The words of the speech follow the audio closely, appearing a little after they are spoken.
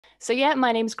So yeah,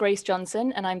 my name's Grace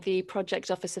Johnson and I'm the project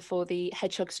officer for the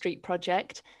Hedgehog Street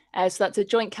project. So that's a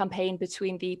joint campaign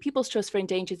between the People's Trust for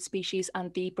Endangered Species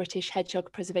and the British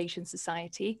Hedgehog Preservation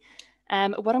Society.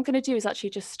 What I'm going to do is actually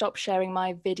just stop sharing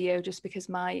my video just because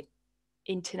my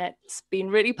internet's been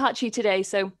really patchy today.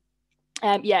 So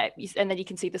yeah, and then you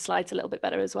can see the slides a little bit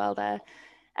better as well there.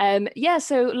 Yeah,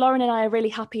 so Lauren and I are really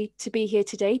happy to be here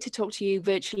today to talk to you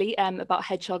virtually about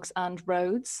hedgehogs and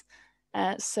roads.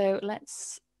 So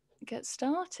let's get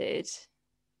started.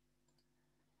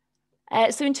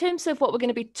 So in terms of what we're going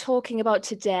to be talking about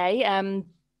today,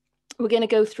 we're going to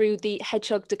go through the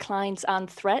hedgehog declines and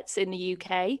threats in the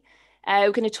UK.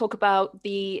 We're going to talk about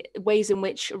the ways in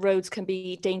which roads can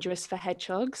be dangerous for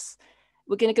hedgehogs.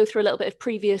 We're going to go through a little bit of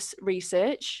previous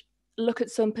research, look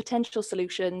at some potential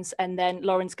solutions, and then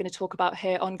Lauren's going to talk about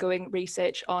her ongoing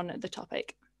research on the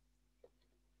topic.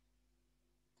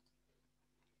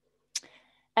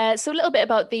 So a little bit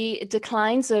about the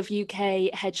declines of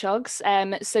UK hedgehogs.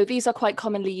 So these are quite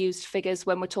commonly used figures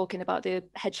when we're talking about the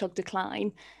hedgehog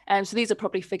decline. So these are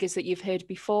probably figures that you've heard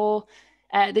before.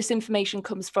 This information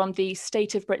comes from the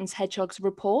State of Britain's Hedgehogs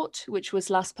report, which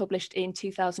was last published in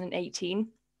 2018.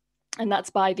 And that's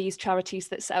by these charities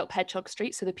that set up Hedgehog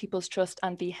Street, so the People's Trust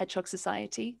and the Hedgehog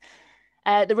Society.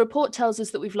 The report tells us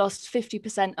that we've lost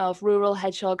 50% of rural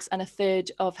hedgehogs and a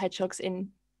third of hedgehogs in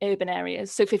urban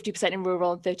areas, so 50% in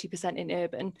rural and 30% in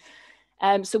urban.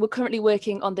 So we're currently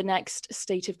working on the next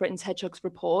State of Britain's Hedgehogs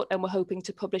report, and we're hoping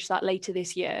to publish that later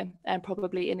this year, and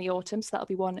probably in the autumn, so that'll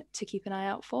be one to keep an eye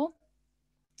out for.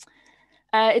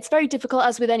 It's very difficult,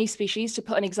 as with any species, to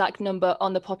put an exact number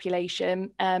on the population,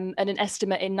 and an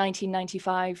estimate in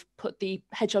 1995 put the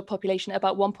hedgehog population at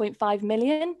about 1.5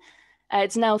 million.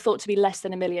 It's now thought to be less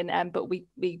than a million, but we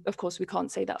of course, we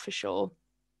can't say that for sure.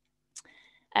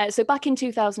 So back in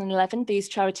 2011, these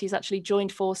charities actually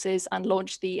joined forces and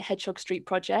launched the Hedgehog Street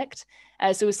project.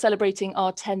 So we're celebrating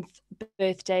our 10th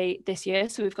birthday this year.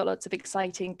 So we've got lots of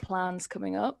exciting plans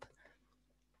coming up.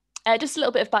 Just a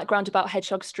little bit of background about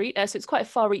Hedgehog Street. So it's quite a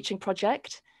far-reaching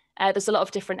project. There's a lot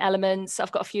of different elements.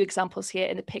 I've got a few examples here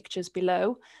in the pictures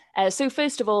below. So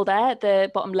first of all there, the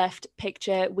bottom left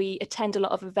picture, we attend a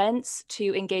lot of events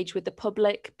to engage with the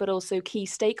public, but also key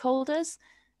stakeholders.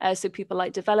 So people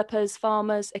like developers,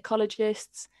 farmers,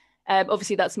 ecologists.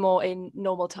 Obviously, that's more in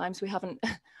normal times. We haven't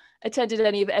attended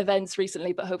any events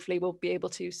recently, but hopefully we'll be able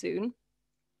to soon.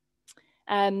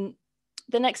 The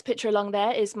next picture along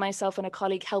there is myself and a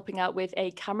colleague helping out with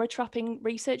a camera trapping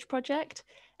research project.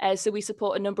 So we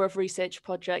support a number of research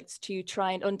projects to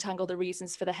try and untangle the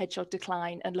reasons for the hedgehog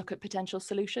decline and look at potential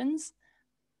solutions.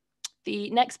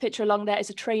 The next picture along there is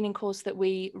a training course that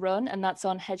we run, and that's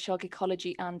on hedgehog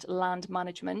ecology and land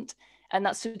management. And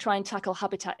that's to try and tackle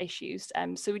habitat issues.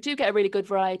 So we do get a really good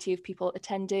variety of people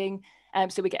attending.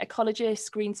 So we get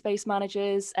ecologists, green space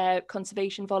managers,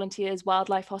 conservation volunteers,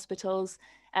 wildlife hospitals.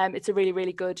 It's a really,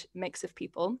 really good mix of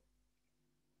people.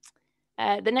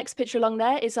 The next picture along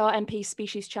there is our MP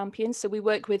species champion. So we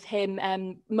work with him.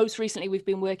 Most recently, we've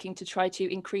been working to try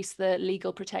to increase the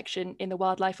legal protection in the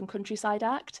Wildlife and Countryside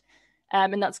Act.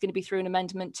 And that's going to be through an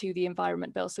amendment to the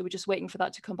Environment Bill. So we're just waiting for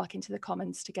that to come back into the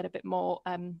Commons to get a bit more,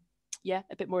 a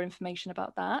bit more information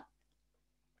about that.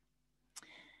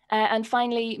 And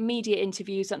finally, media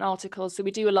interviews and articles. So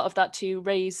we do a lot of that to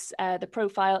raise the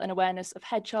profile and awareness of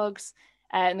hedgehogs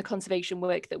and the conservation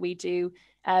work that we do.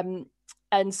 And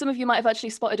some of you might have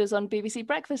actually spotted us on BBC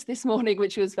Breakfast this morning,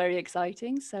 which was very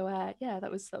exciting. So yeah, that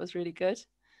was really good.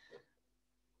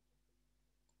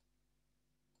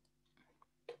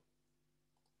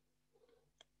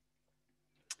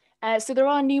 So there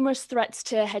are numerous threats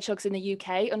to hedgehogs in the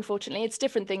UK. Unfortunately, it's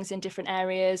different things in different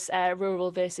areas,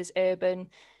 rural versus urban.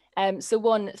 So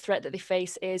one threat that they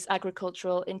face is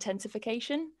agricultural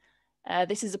intensification.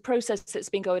 This is a process that's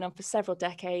been going on for several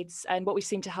decades. And what we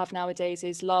seem to have nowadays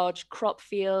is large crop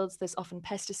fields. There's often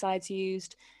pesticides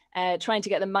used, trying to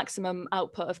get the maximum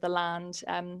output of the land.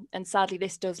 And sadly,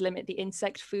 this does limit the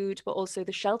insect food, but also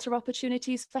the shelter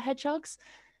opportunities for hedgehogs.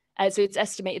 So it's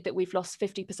estimated that we've lost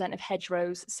 50% of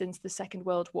hedgerows since the Second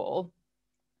World War.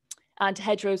 And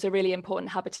hedgerows are really important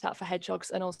habitat for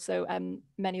hedgehogs and also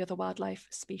many other wildlife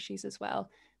species as well.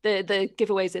 The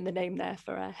giveaways in the name there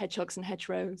for hedgehogs and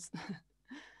hedgerows.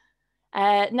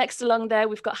 Next along there,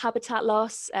 we've got habitat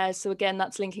loss. So again,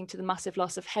 that's linking to the massive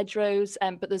loss of hedgerows,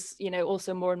 but there's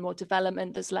also more and more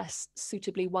development. There's less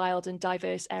suitably wild and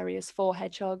diverse areas for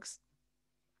hedgehogs.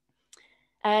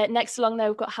 Next along there,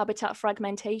 we've got habitat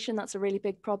fragmentation. That's a really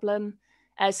big problem.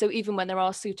 So even when there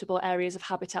are suitable areas of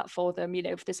habitat for them,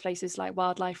 if there's places like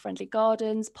wildlife friendly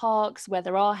gardens, parks, where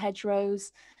there are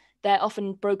hedgerows, They're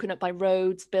often broken up by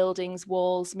roads, buildings,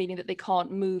 walls, meaning that they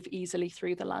can't move easily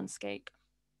through the landscape.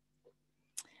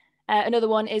 Another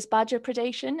one is badger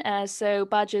predation. So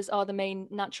badgers are the main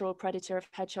natural predator of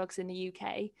hedgehogs in the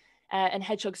UK, and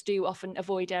hedgehogs do often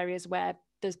avoid areas where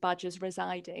there's badgers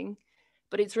residing.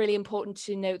 But it's really important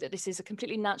to note that this is a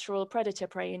completely natural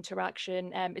predator-prey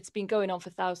interaction. It's been going on for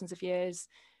thousands of years.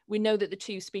 We know that the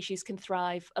two species can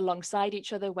thrive alongside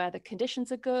each other where the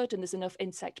conditions are good and there's enough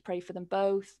insect prey for them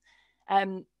both.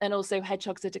 And also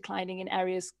hedgehogs are declining in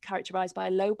areas characterized by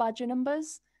low badger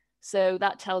numbers. So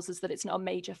that tells us that it's not a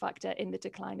major factor in the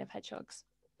decline of hedgehogs.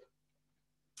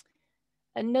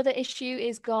 Another issue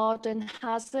is garden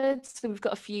hazards. So we've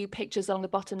got a few pictures on the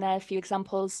bottom there, a few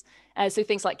examples. So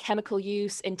things like chemical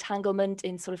use, entanglement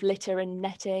in sort of litter and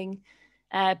netting,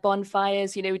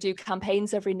 bonfires, we do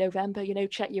campaigns every November,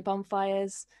 check your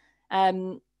bonfires,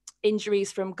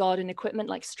 injuries from garden equipment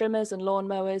like trimmers and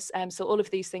lawnmowers. So all of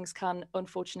these things can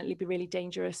unfortunately be really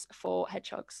dangerous for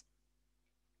hedgehogs.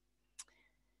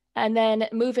 And then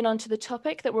moving on to the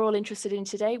topic that we're all interested in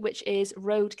today, which is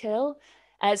roadkill.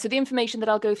 So the information that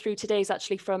I'll go through today is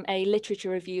actually from a literature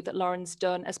review that Lauren's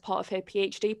done as part of her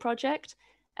PhD project.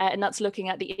 And that's looking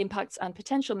at the impacts and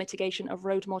potential mitigation of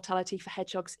road mortality for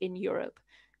hedgehogs in Europe.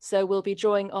 So we'll be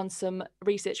drawing on some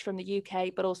research from the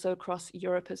UK, but also across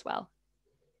Europe as well.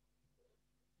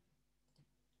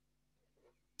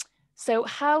 So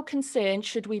how concerned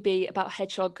should we be about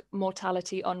hedgehog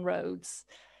mortality on roads?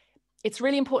 It's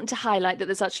really important to highlight that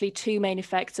there's actually two main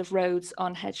effects of roads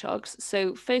on hedgehogs.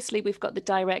 So firstly, we've got the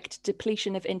direct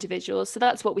depletion of individuals. So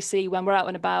that's what we see when we're out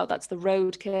and about. That's the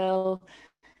roadkill.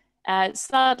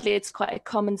 Sadly, it's quite a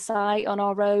common sight on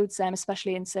our roads,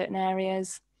 especially in certain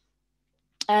areas.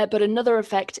 But another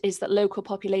effect is that local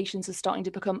populations are starting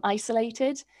to become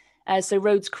isolated. So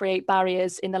roads create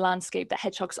barriers in the landscape that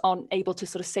hedgehogs aren't able to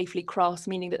sort of safely cross,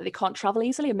 meaning that they can't travel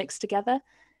easily and mix together.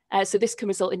 So this can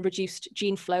result in reduced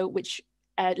gene flow, which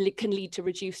can lead to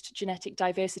reduced genetic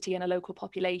diversity in a local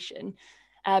population.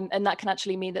 And that can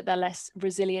actually mean that they're less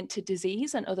resilient to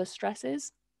disease and other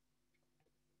stresses.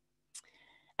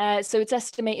 So it's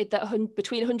estimated that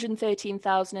between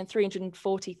 113,000 and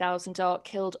 340,000 are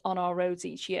killed on our roads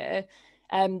each year.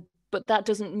 But that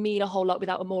doesn't mean a whole lot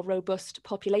without a more robust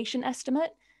population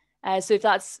estimate. So if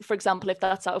that's, for example, if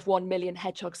that's out of 1 million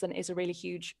hedgehogs, then it is a really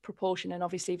huge proportion and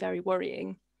obviously very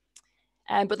worrying.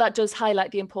 But that does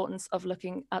highlight the importance of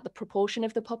looking at the proportion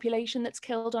of the population that's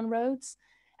killed on roads.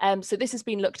 So this has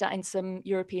been looked at in some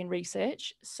European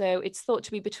research. So it's thought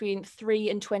to be between 3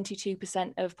 and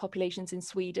 22% of populations in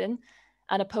Sweden,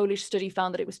 and a Polish study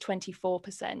found that it was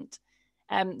 24%.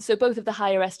 So both of the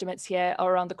higher estimates here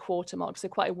are around the quarter mark, so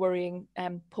quite a worrying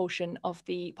portion of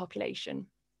the population.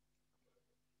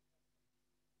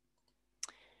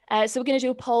 So we're going to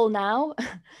do a poll now.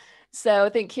 So I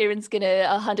think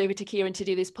I'll hand over to Kieran to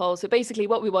do this poll. So basically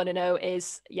what we want to know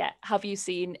is, have you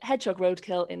seen hedgehog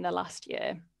roadkill in the last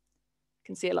year? I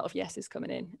can see a lot of yeses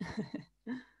coming in.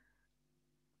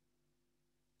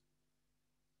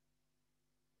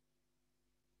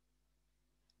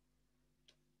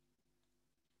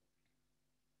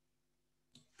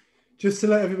 Just to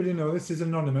let everybody know, this is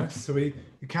anonymous, so we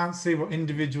can't see what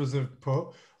individuals have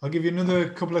put. I'll give you another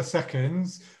couple of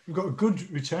seconds. We've got a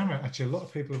good return rate, actually. A lot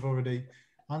of people have already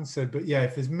answered, but yeah,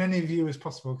 if there's many of you as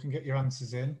possible can get your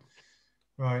answers in.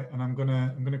 Right, and I'm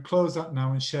gonna close that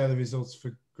now and share the results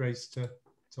for Grace to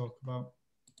talk about.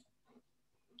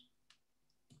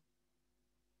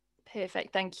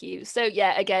 Perfect, thank you. So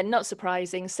yeah, again, not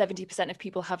surprising, 70% of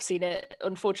people have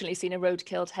unfortunately seen a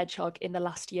road-killed hedgehog in the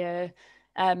last year.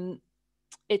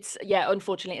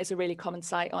 Unfortunately, it's a really common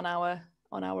sight on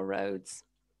our roads.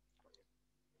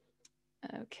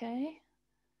 Okay.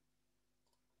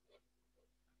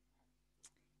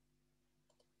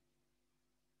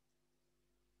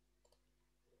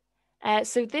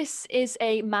 So this is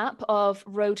a map of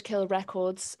roadkill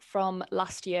records from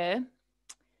last year.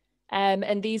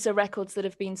 And these are records that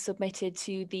have been submitted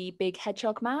to the Big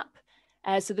Hedgehog map.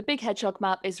 So the Big Hedgehog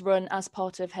map is run as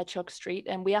part of Hedgehog Street,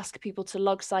 and we ask people to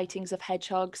log sightings of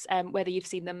hedgehogs, whether you've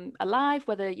seen them alive,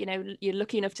 whether you're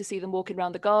lucky enough to see them walking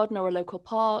around the garden or a local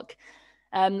park,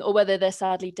 or whether they're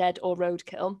sadly dead or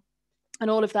roadkill. And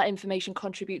all of that information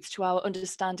contributes to our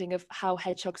understanding of how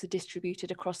hedgehogs are distributed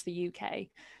across the UK.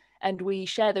 And we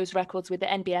share those records with the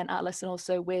NBN Atlas and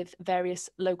also with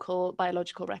various local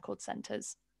biological record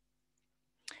centres.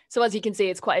 So as you can see,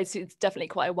 it's definitely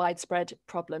quite a widespread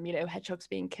problem, hedgehogs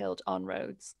being killed on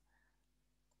roads.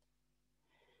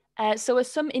 So are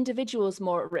some individuals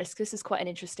more at risk? This is quite an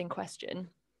interesting question.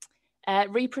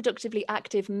 Reproductively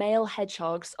active male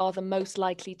hedgehogs are the most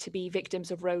likely to be victims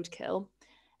of roadkill.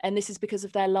 And this is because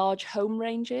of their large home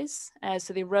ranges.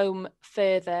 So they roam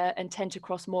further and tend to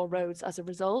cross more roads as a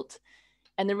result.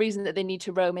 And the reason that they need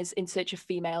to roam is in search of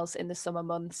females in the summer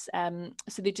months.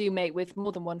 So they do mate with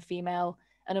more than one female.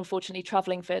 And unfortunately,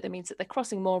 traveling further means that they're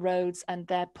crossing more roads and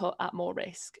they're put at more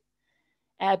risk.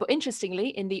 But interestingly,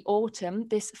 in the autumn,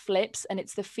 this flips and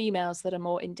it's the females that are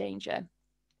more in danger.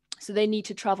 So they need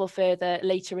to travel further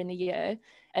later in the year.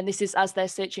 And this is as they're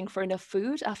searching for enough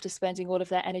food after spending all of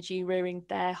their energy rearing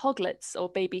their hoglets or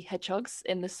baby hedgehogs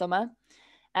in the summer.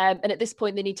 And at this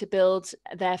point, they need to build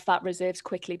their fat reserves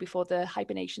quickly before the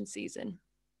hibernation season.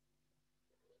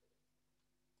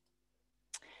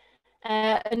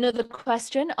 Another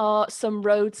question, are some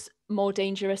roads more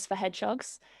dangerous for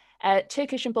hedgehogs?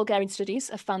 Turkish and Bulgarian studies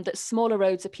have found that smaller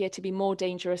roads appear to be more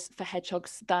dangerous for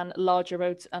hedgehogs than larger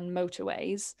roads and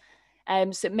motorways.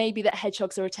 So it may be that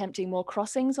hedgehogs are attempting more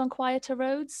crossings on quieter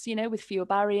roads, with fewer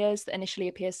barriers that initially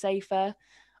appear safer.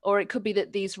 Or it could be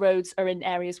that these roads are in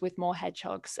areas with more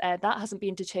hedgehogs. That hasn't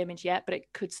been determined yet, but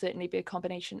it could certainly be a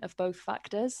combination of both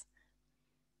factors.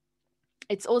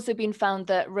 It's also been found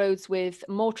that roads with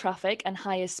more traffic and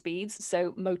higher speeds,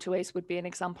 so motorways would be an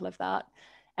example of that,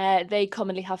 they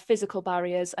commonly have physical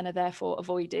barriers and are therefore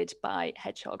avoided by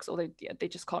hedgehogs, although they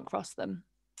just can't cross them.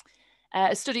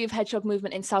 A study of hedgehog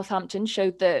movement in Southampton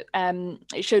showed that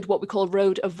it showed what we call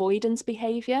road avoidance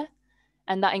behaviour,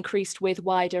 and that increased with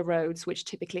wider roads, which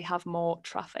typically have more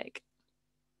traffic.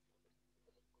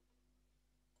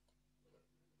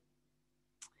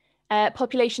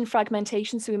 Population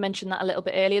fragmentation, so we mentioned that a little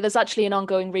bit earlier. There's actually an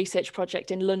ongoing research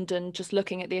project in London just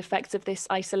looking at the effects of this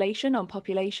isolation on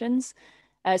populations.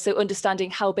 So understanding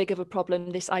how big of a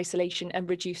problem this isolation and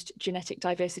reduced genetic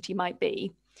diversity might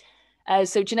be.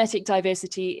 So genetic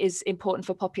diversity is important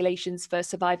for populations for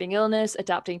surviving illness,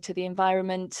 adapting to the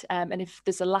environment, and if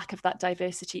there's a lack of that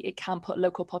diversity, it can put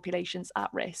local populations at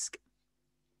risk.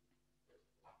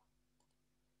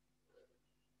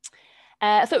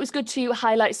 I thought it was good to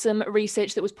highlight some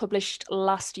research that was published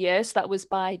last year. So that was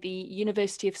by the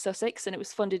University of Sussex, and it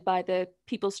was funded by the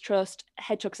People's Trust,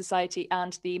 Hedgehog Society,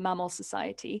 and the Mammal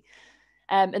Society.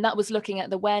 And that was looking at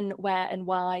the when, where, and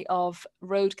why of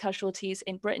road casualties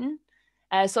in Britain.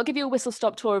 So I'll give you a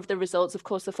whistle-stop tour of the results. Of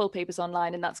course, the full paper's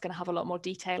online, and that's going to have a lot more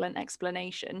detail and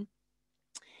explanation.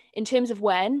 In terms of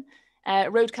when,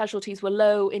 road casualties were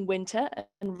low in winter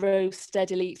and rose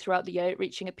steadily throughout the year,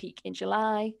 reaching a peak in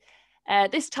July.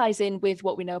 This ties in with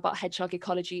what we know about hedgehog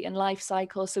ecology and life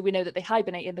cycle. So we know that they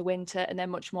hibernate in the winter and they're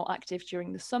much more active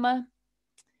during the summer.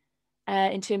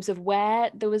 In terms of where,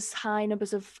 there was high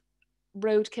numbers of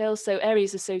roadkill. So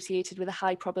areas associated with a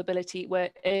high probability were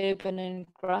urban and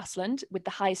grassland, with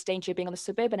the highest danger being on the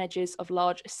suburban edges of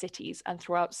large cities and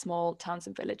throughout small towns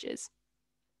and villages.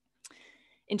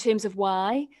 In terms of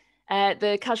why,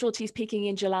 the casualties peaking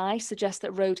in July suggest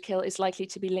that roadkill is likely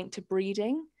to be linked to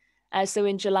breeding. So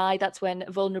in July, that's when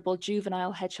vulnerable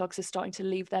juvenile hedgehogs are starting to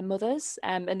leave their mothers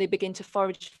and they begin to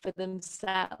forage for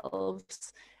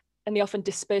themselves. And they often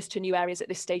disperse to new areas at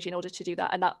this stage in order to do that.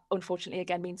 And that, unfortunately,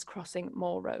 again, means crossing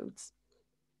more roads.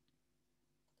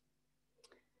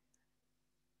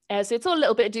 So it's all a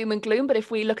little bit of doom and gloom, but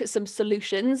if we look at some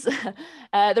solutions,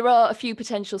 there are a few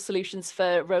potential solutions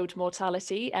for road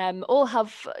mortality. All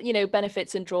have,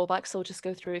 benefits and drawbacks, so I'll just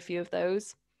go through a few of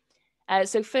those.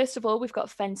 So first of all, we've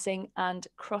got fencing and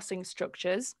crossing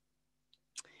structures.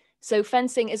 So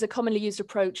fencing is a commonly used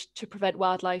approach to prevent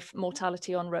wildlife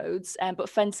mortality on roads, but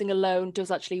fencing alone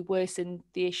does actually worsen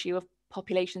the issue of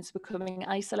populations becoming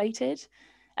isolated,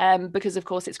 because of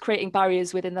course it's creating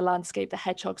barriers within the landscape that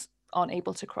hedgehogs aren't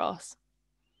able to cross.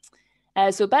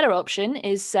 So a better option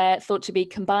is thought to be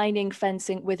combining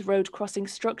fencing with road crossing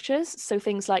structures. So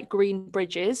things like green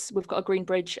bridges. We've got a green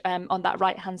bridge on that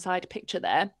right-hand side picture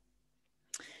there.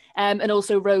 And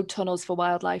also road tunnels for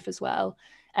wildlife as well.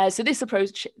 So this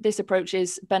approach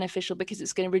is beneficial because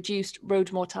it's going to reduce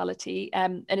road mortality,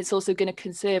 and it's also going to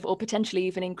conserve or potentially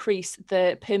even increase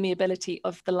the permeability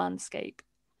of the landscape.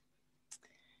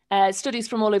 Studies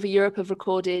from all over Europe have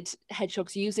recorded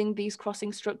hedgehogs using these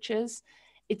crossing structures.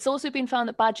 It's also been found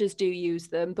that badgers do use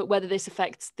them, but whether this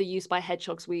affects the use by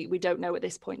hedgehogs, we don't know at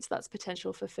this point, so that's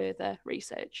potential for further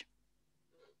research.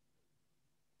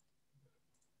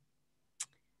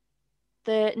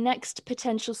 The next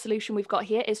potential solution we've got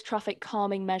here is traffic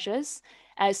calming measures.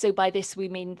 So by this, we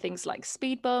mean things like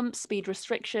speed bumps, speed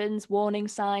restrictions, warning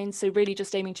signs. So really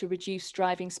just aiming to reduce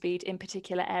driving speed in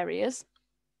particular areas.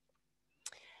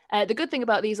 The good thing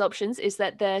about these options is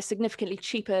that they're significantly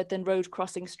cheaper than road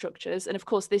crossing structures. And of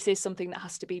course, this is something that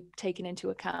has to be taken into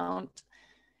account.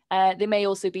 They may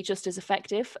also be just as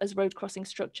effective as road crossing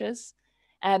structures.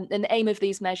 And the aim of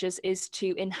these measures is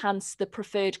to enhance the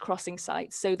preferred crossing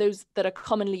sites, so those that are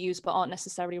commonly used but aren't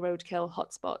necessarily roadkill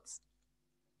hotspots.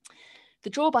 The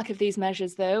drawback of these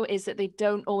measures, though, is that they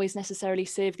don't always necessarily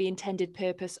serve the intended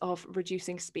purpose of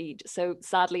reducing speed. So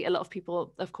sadly, a lot of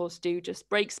people, of course, do just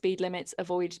break speed limits,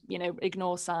 avoid,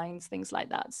 ignore signs, things like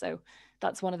that. So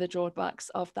that's one of the drawbacks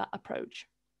of that approach.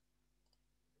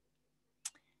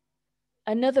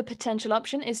 Another potential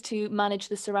option is to manage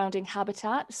the surrounding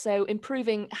habitat. So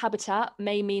improving habitat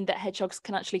may mean that hedgehogs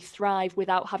can actually thrive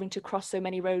without having to cross so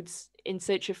many roads in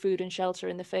search of food and shelter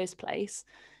in the first place.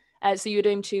 So you're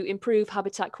aim to improve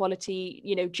habitat quality,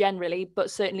 generally,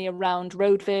 but certainly around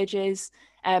road verges,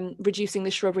 reducing the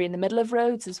shrubbery in the middle of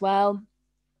roads as well.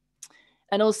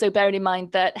 And also bearing in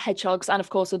mind that hedgehogs and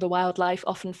of course other wildlife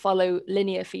often follow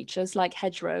linear features like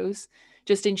hedgerows,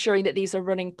 just ensuring that these are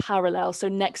running parallel, so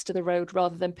next to the road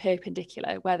rather than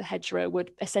perpendicular, where the hedgerow would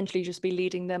essentially just be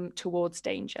leading them towards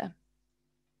danger.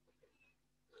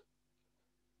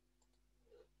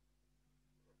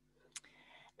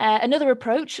 Another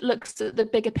approach looks at the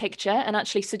bigger picture and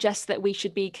actually suggests that we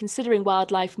should be considering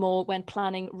wildlife more when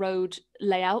planning road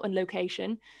layout and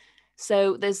location.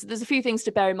 So there's a few things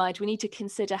to bear in mind. We need to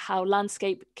consider how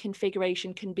landscape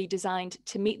configuration can be designed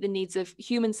to meet the needs of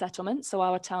human settlements, so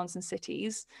our towns and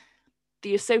cities,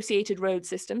 the associated road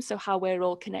system, so how we're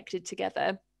all connected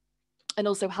together, and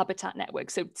also habitat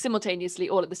networks, so simultaneously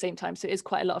all at the same time. So it is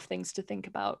quite a lot of things to think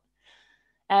about.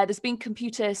 There's been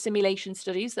computer simulation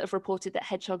studies that have reported that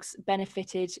hedgehogs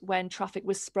benefited when traffic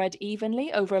was spread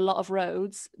evenly over a lot of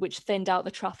roads, which thinned out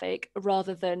the traffic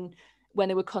rather than when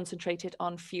they were concentrated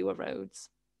on fewer roads.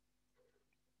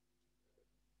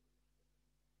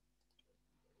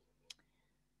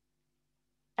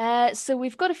 So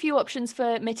we've got a few options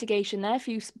for mitigation there, a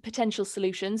few potential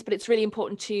solutions, but it's really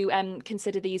important to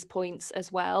consider these points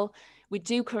as well. We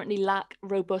do currently lack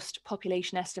robust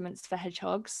population estimates for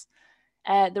hedgehogs.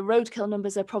 The roadkill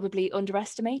numbers are probably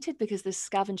underestimated because there's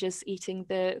scavengers eating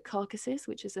the carcasses,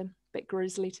 which is a bit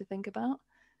grisly to think about.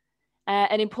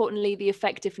 And importantly, the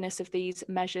effectiveness of these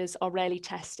measures are rarely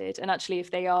tested. And actually, if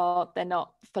they are, they're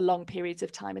not for long periods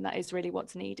of time, and that is really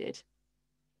what's needed.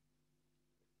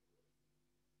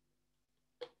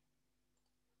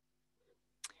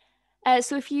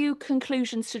 So a few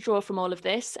conclusions to draw from all of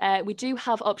this. We do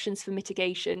have options for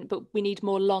mitigation, but we need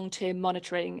more long-term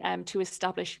monitoring to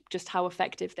establish just how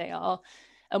effective they are.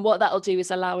 And what that'll do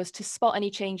is allow us to spot any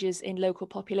changes in local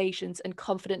populations and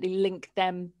confidently link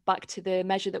them back to the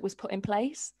measure that was put in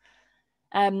place.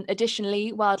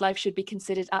 Additionally, wildlife should be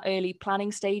considered at early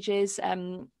planning stages,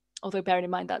 although bearing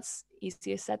in mind that's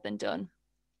easier said than done.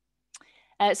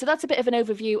 So that's a bit of an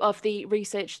overview of the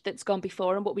research that's gone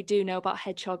before and what we do know about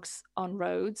hedgehogs on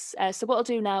roads. So what I'll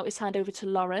do now is hand over to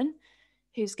Lauren,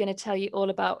 who's going to tell you all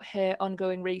about her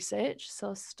ongoing research. So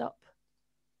I'll stop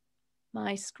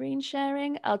my screen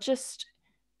sharing. I'll just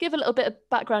give a little bit of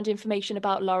background information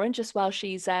about Lauren just while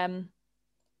she's getting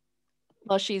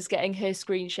her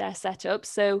screen share set up.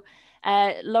 So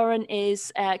Lauren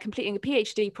is completing a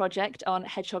PhD project on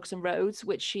hedgehogs and roads,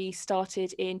 which she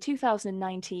started in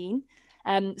 2019.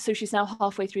 So she's now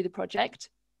halfway through the project.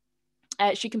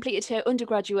 She completed her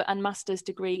undergraduate and master's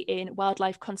degree in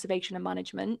wildlife conservation and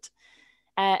management.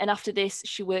 And after this,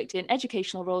 she worked in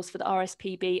educational roles for the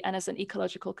RSPB and as an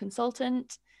ecological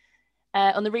consultant.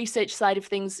 On the research side of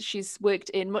things, she's worked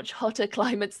in much hotter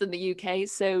climates than the UK.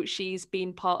 So she's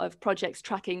been part of projects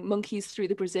tracking monkeys through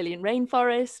the Brazilian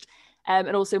rainforest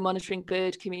and also monitoring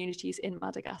bird communities in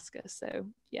Madagascar. So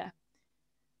yeah.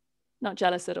 Not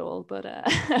jealous at all, but there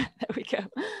we go.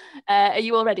 Are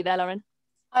you all ready there, Lauren?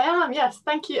 I am, yes.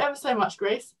 Thank you ever so much,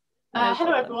 Grace.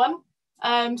 Hello, everyone.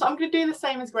 So I'm going to do the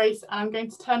same as Grace, and I'm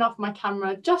going to turn off my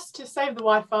camera just to save the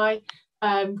Wi-Fi,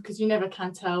 because you never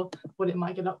can tell what it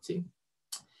might get up to.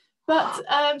 But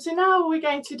so now we're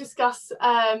going to discuss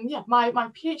my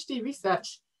PhD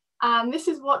research, and this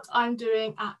is what I'm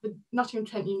doing at the Nottingham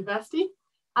Trent University,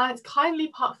 and it's kindly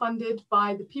part funded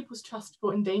by the People's Trust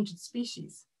for Endangered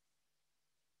Species.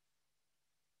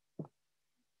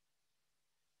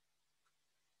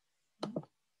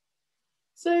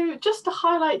 So just to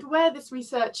highlight where this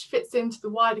research fits into the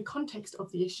wider context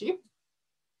of the issue,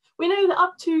 we know that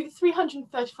up to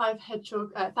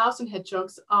 335,000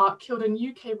 hedgehogs are killed on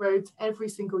UK roads every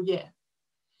single year.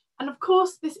 And of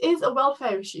course, this is a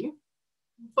welfare issue,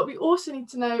 but we also need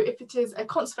to know if it is a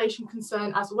conservation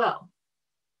concern as well.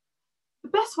 The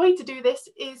best way to do this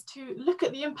is to look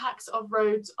at the impacts of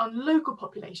roads on local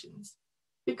populations,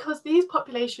 because these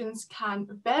populations can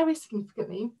vary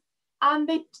significantly and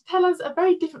they tell us a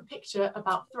very different picture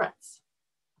about threats.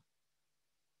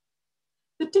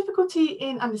 The difficulty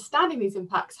in understanding these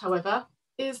impacts, however,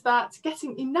 is that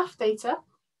getting enough data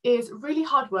is really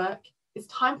hard work, it's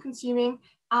time consuming,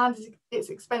 and it's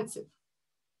expensive.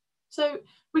 So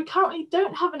we currently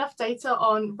don't have enough data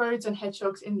on roads and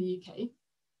hedgehogs in the UK.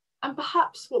 And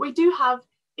perhaps what we do have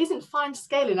isn't fine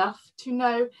scale enough to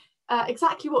know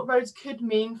exactly what roads could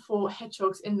mean for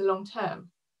hedgehogs in the long term.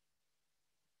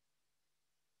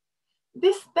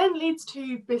 This then leads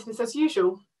to business as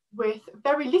usual, with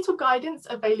very little guidance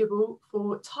available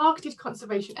for targeted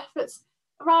conservation efforts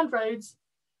around roads,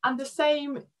 and the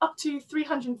same up to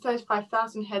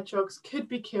 335,000 hedgehogs could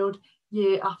be killed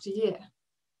year after year.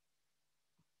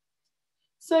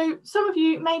 So some of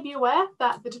you may be aware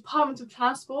that the Department of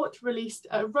Transport released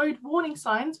road warning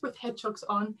signs with hedgehogs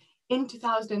on in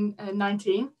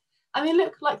 2019, and they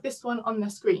look like this one on the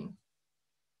screen.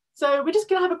 So we're just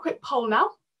going to have a quick poll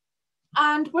now.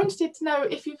 And we're interested to know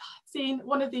if you've seen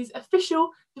one of these official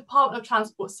Department of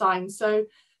Transport signs. So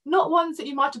not ones that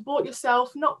you might have bought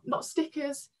yourself, not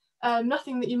stickers,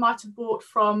 nothing that you might have bought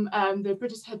from the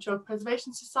British Hedgehog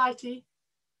Preservation Society,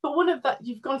 but one of that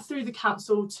you've gone through the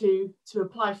council to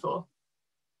apply for.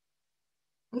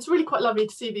 And it's really quite lovely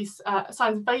to see these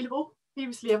signs available.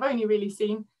 Previously, I've only really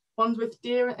seen ones with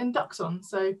deer and ducks on.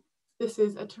 So this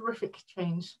is a terrific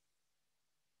change.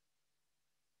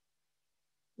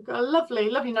 We've got a lovely,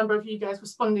 lovely number of you guys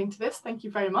responding to this. Thank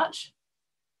you very much.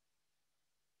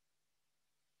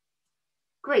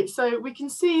 Great, so we can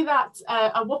see that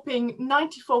a whopping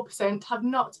 94% have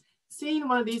not seen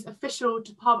one of these official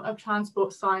Department of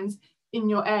Transport signs in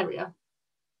your area.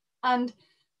 And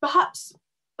perhaps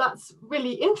that's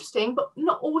really interesting, but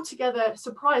not altogether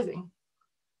surprising.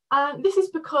 And this is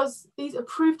because these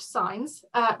approved signs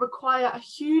require a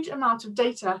huge amount of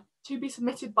data to be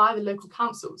submitted by the local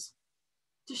councils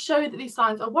to show that these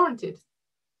signs are warranted.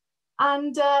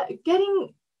 And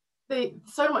getting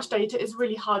so much data is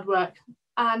really hard work.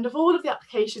 And of all of the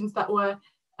applications that were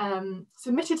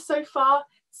submitted so far,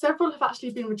 several have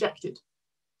actually been rejected.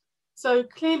 So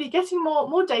clearly getting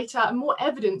more data and more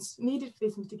evidence needed for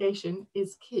this mitigation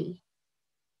is key.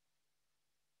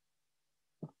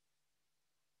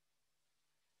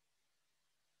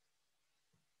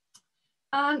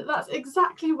 And that's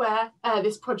exactly where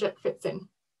this project fits in.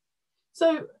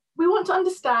 So we want to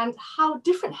understand how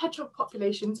different hedgehog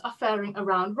populations are faring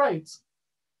around roads.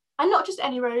 And not just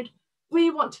any road, we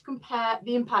want to compare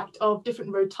the impact of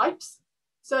different road types.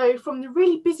 So from the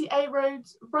really busy A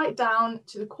roads right down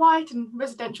to the quiet and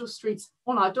residential streets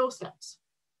on our doorsteps.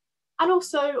 And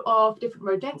also of different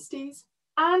road densities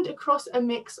and across a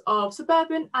mix of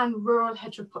suburban and rural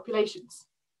hedgehog populations.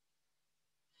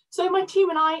 So my team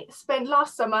and I spent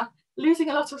last summer losing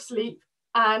a lot of sleep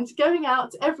and going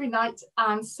out every night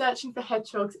and searching for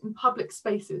hedgehogs in public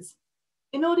spaces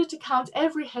in order to count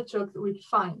every hedgehog that we could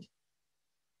find.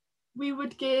 We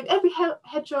would give every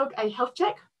hedgehog a health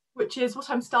check, which is what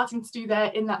I'm starting to do there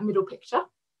in that middle picture.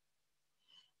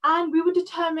 And we would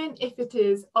determine if it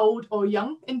is old or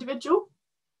young individual,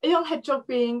 a young hedgehog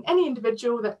being any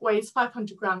individual that weighs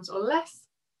 500 grams or less,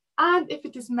 and if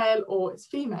it is male or it's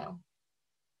female.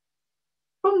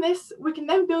 From this, we can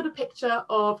then build a picture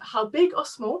of how big or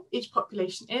small each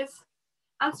population is,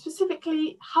 and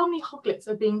specifically how many hoglets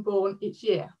are being born each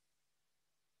year.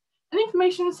 And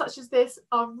information such as this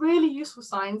are really useful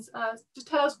signs to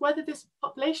tell us whether these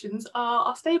populations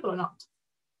are stable or not.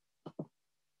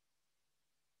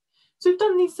 So we've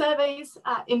done these surveys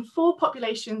in 4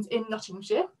 populations in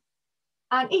Nottinghamshire,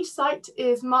 and each site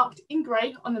is marked in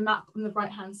grey on the map on the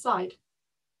right-hand side.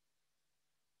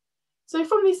 So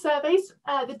from these surveys,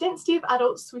 the density of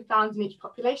adults we found in each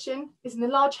population is in the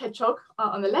large hedgehog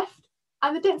on the left,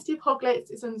 and the density of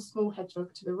hoglets is in the small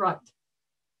hedgehog to the right.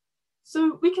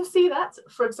 So we can see that,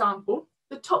 for example,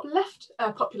 the top left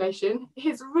population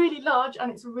is really large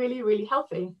and it's really, really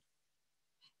healthy.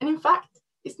 And in fact,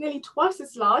 it's nearly twice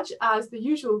as large as the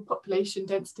usual population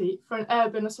density for an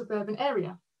urban or suburban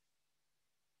area.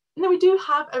 And then we do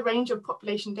have a range of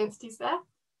population densities there,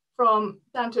 from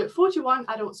down to 41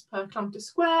 adults per kilometre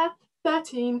square,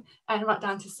 13, and right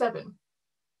down to 7.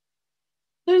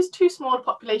 Those 2 smaller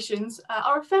populations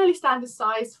are a fairly standard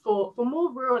size for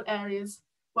more rural areas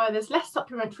where there's less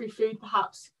supplementary food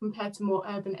perhaps compared to more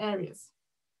urban areas.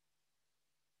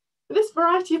 But this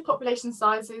variety of population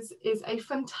sizes is a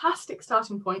fantastic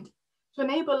starting point to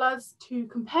enable us to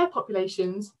compare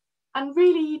populations and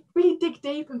really dig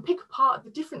deep and pick apart the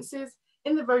differences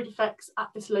in the road effects at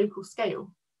this local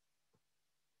scale.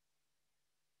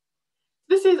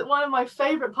 This is one of my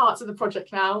favourite parts of the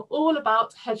project now, all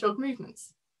about hedgehog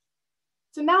movements.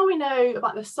 So now we know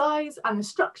about the size and the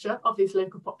structure of these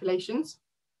local populations.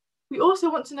 We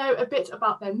also want to know a bit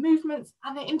about their movements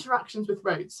and their interactions with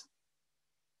roads.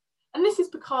 And this is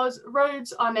because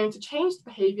roads are known to change the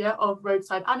behaviour of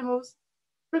roadside animals.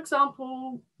 For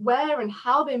example, where and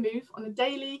how they move on a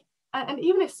daily and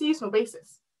even a seasonal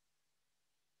basis.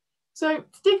 So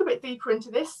to dig a bit deeper into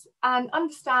this and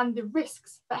understand the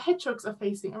risks that hedgehogs are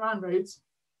facing around roads,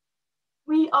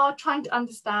 we are trying to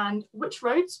understand which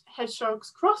roads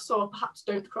hedgehogs cross or perhaps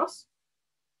don't cross,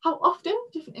 how often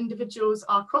different individuals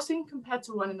are crossing compared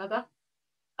to one another,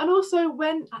 and also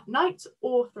when at night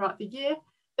or throughout the year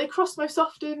they cross most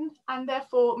often and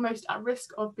therefore most at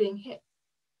risk of being hit.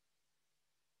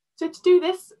 So to do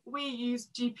this, we use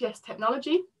GPS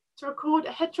technology to record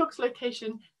a hedgehog's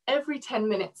location every 10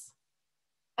 minutes.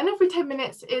 And every 10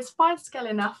 minutes is fine scale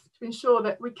enough to ensure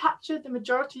that we capture the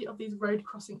majority of these road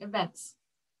crossing events.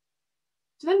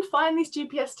 To then find these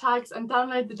GPS tags and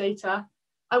download the data,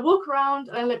 I walk around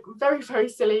and I look very, very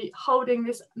silly holding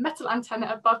this metal antenna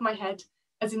above my head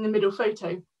as in the middle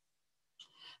photo.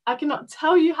 I cannot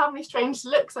tell you how many strange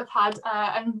looks I've had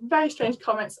and very strange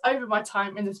comments over my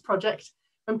time in this project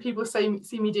when people see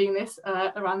me doing this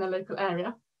around their local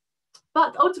area.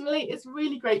 But ultimately, it's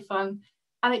really great fun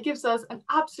and it gives us an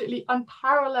absolutely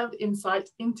unparalleled insight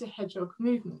into hedgehog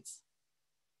movements.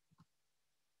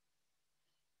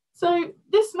 So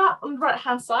this map on the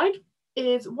right-hand side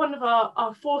is one of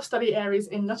our 4 study areas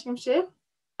in Nottinghamshire,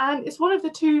 and it's one of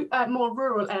the 2 more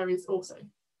rural areas also.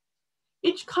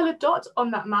 Each coloured dot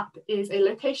on that map is a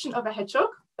location of a hedgehog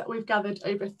that we've gathered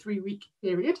over a 3-week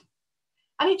period,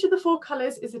 and each of the 4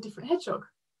 colours is a different hedgehog.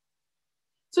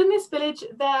 So in this village,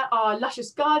 there are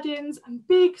luscious gardens and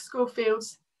big school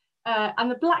fields,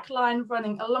 and the black line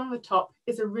running along the top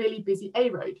is a really busy A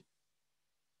road.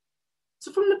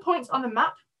 So from the points on the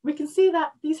map, we can see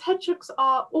that these hedgehogs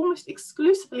are almost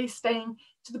exclusively staying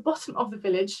to the bottom of the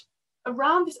village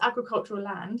around this agricultural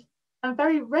land and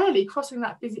very rarely crossing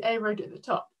that busy A road at the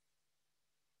top.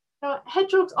 Now,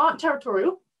 hedgehogs aren't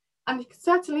territorial and they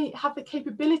certainly have the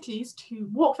capabilities to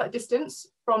walk that distance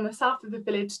from the south of the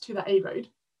village to that A road,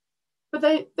 but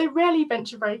they rarely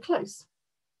venture very close.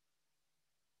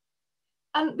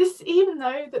 And this even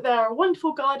though that there are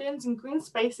wonderful gardens and green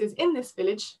spaces in this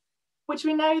village, which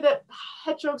we know that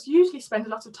hedgehogs usually spend a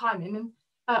lot of time in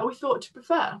and we thought to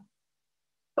prefer.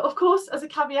 But of course, as a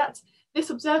caveat, this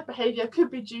observed behaviour could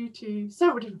be due to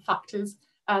several different factors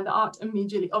that aren't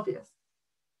immediately obvious.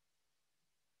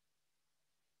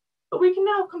 But we can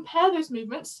now compare those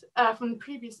movements from the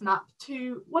previous map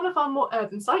to one of our more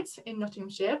urban sites in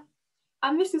Nottinghamshire.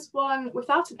 And this is one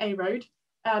without an A road,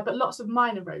 but lots of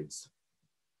minor roads.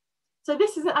 So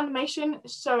this is an animation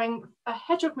showing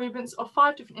hedgehog movements of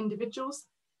 5 different individuals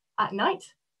at night.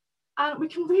 And we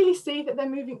can really see that they're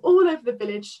moving all over the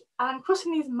village and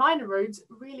crossing these minor roads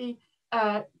really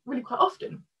quite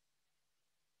often.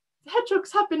 The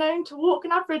hedgehogs have been known to walk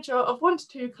an average of 1 to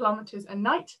 2 kilometres a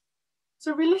night.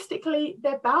 So realistically,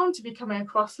 they're bound to be coming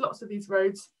across lots of these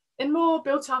roads in more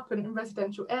built up and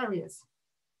residential areas.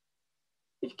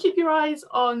 If you keep your eyes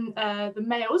on the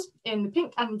males in the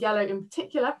pink and yellow in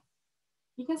particular,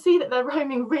 you can see that they're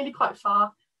roaming really quite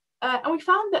far. And we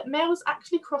found that males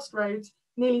actually cross roads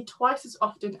nearly twice as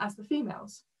often as the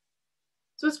females.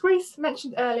 So as Grace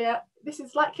mentioned earlier, this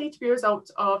is likely to be a result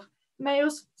of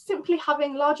males simply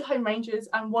having larger home ranges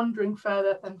and wandering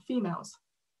further than females.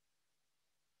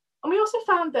 And we also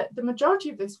found that the majority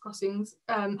of these crossings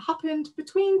happened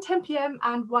between 10 PM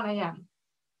and 1 AM.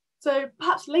 So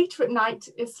perhaps later at night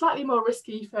is slightly more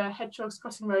risky for hedgehogs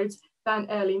crossing roads than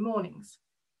early mornings.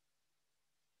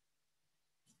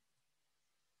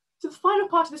 So the final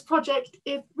part of this project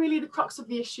is really the crux of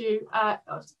the issue.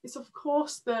 It's of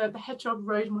course the hedgehog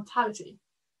road mortality.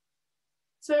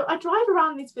 So I drive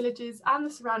around these villages and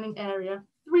the surrounding area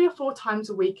 3 or 4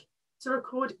 times a week to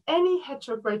record any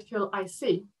hedgehog roadkill I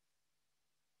see.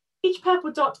 Each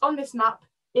purple dot on this map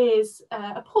is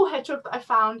a poor hedgehog that I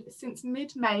found since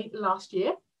mid-May last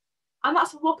year, and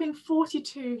that's a whopping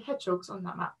 42 hedgehogs on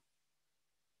that map.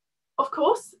 Of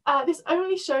course, this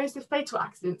only shows the fatal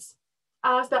accidents,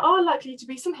 as there are likely to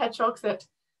be some hedgehogs that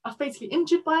are fatally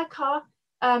injured by a car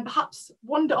and perhaps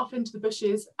wander off into the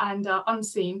bushes and are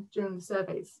unseen during the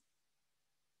surveys.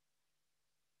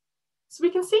 So we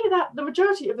can see that the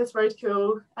majority of this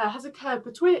roadkill has occurred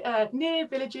between, near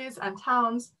villages and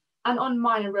towns and on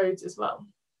minor roads as well.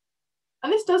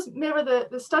 And this does mirror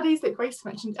the studies that Grace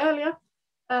mentioned earlier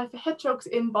for hedgehogs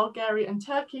in Bulgaria and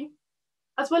Turkey,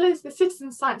 as well as the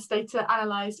citizen science data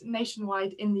analysed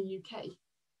nationwide in the UK.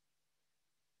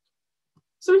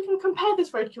 So we can compare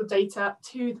this roadkill data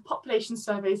to the population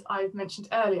surveys I've mentioned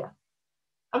earlier.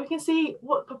 And we can see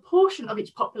what proportion of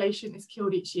each population is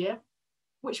killed each year,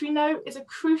 which we know is a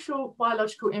crucial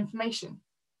biological information.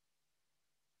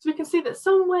 So we can see that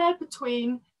somewhere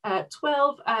between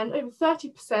 12 and over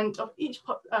 30% of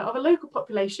of a local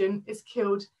population is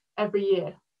killed every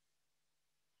year.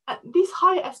 These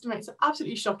higher estimates are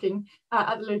absolutely shocking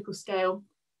at the local scale,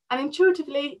 and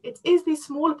intuitively it is these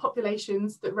smaller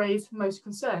populations that raise most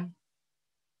concern.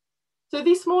 So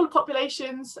these smaller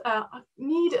populations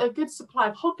need a good supply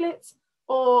of hoglets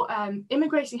or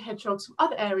immigrating hedgehogs from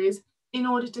other areas in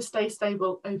order to stay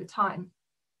stable over time.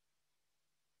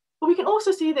 But we can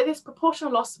also see that this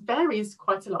proportional loss varies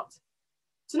quite a lot.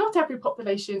 So not every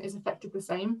population is affected the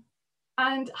same,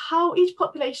 and how each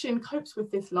population copes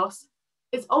with this loss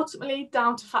is ultimately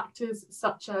down to factors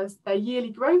such as their yearly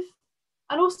growth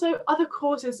and also other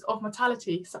causes of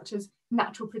mortality, such as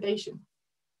natural predation.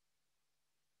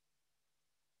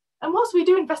 And whilst we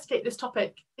do investigate this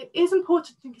topic, it is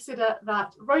important to consider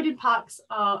that road impacts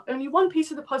are only one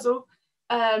piece of the puzzle,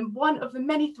 one of the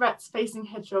many threats facing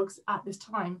hedgehogs at this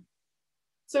time.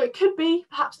 So it could be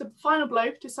perhaps the final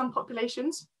blow to some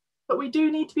populations, but we do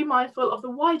need to be mindful of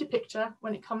the wider picture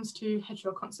when it comes to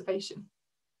hedgehog conservation.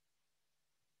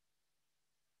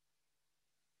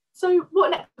 So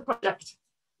what next for the project?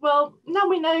 Well, now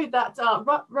we know that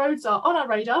roads are on our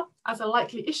radar as a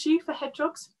likely issue for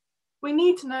hedgehogs, we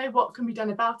need to know what can be done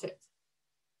about it.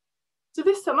 So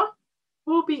this summer,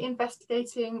 we'll be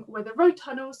investigating whether road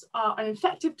tunnels are an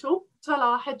effective tool to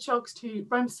allow hedgehogs to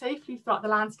roam safely throughout the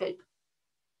landscape.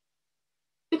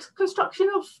 The construction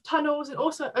of tunnels and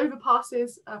also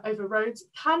overpasses over roads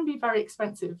can be very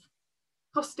expensive,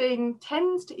 costing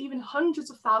tens to even hundreds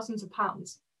of thousands of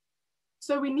pounds.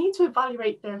 So we need to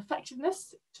evaluate their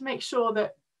effectiveness to make sure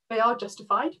that they are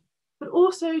justified, but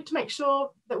also to make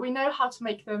sure that we know how to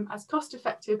make them as cost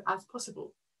effective as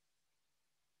possible.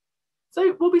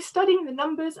 So we'll be studying the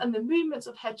numbers and the movements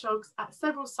of hedgehogs at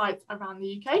several sites around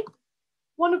the UK,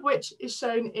 one of which is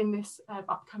shown in this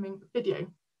upcoming video.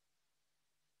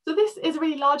 So this is a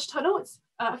really large tunnel. It's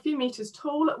a few meters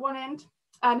tall at one end,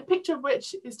 and a picture of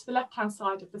which is to the left-hand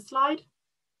side of the slide.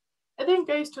 It then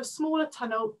goes to a smaller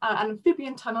tunnel, an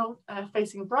amphibian tunnel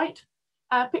facing right,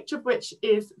 a picture of which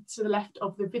is to the left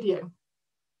of the video.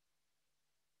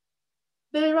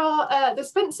 There are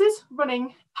there's fences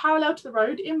running parallel to the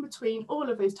road in between all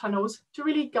of those tunnels to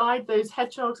really guide those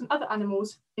hedgehogs and other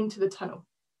animals into the tunnel.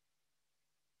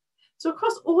 So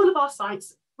across all of our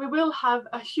sites, we will have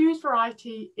a huge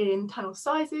variety in tunnel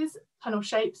sizes, tunnel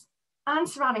shapes, and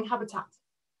surrounding habitat.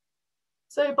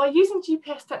 So by using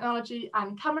GPS technology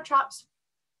and camera traps,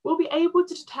 we'll be able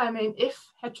to determine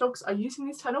if hedgehogs are using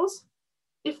these tunnels,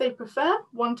 if they prefer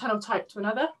one tunnel type to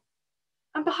another,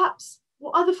 and perhaps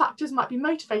what other factors might be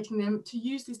motivating them to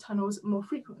use these tunnels more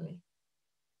frequently.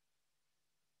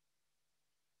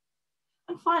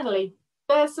 And finally,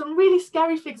 there's some really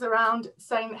scary figures around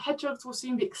saying that hedgehogs will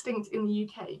soon be extinct in the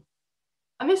UK.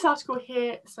 And this article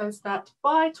here says that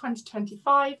by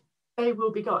 2025, they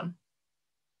will be gone.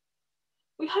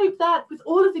 We hope that with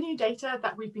all of the new data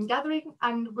that we've been gathering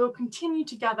and will continue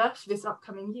to gather for this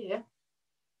upcoming year,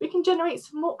 we can generate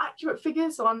some more accurate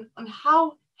figures on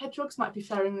how hedgehogs might be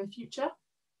faring in the future,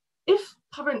 if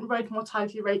current road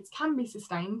mortality rates can be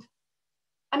sustained,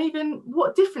 and even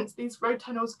what difference these road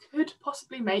tunnels could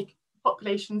possibly make for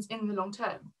populations in the long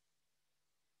term.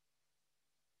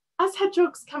 As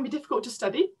hedgehogs can be difficult to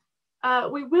study,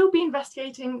 we will be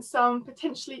investigating some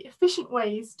potentially efficient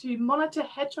ways to monitor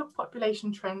hedgehog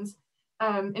population trends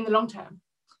in the long term.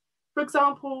 For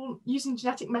example, using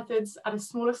genetic methods at a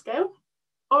smaller scale,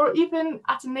 or even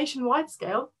at a nationwide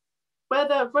scale, where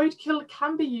the roadkill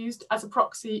can be used as a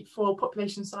proxy for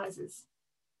population sizes.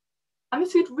 And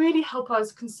this would really help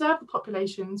us conserve the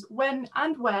populations when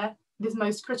and where it is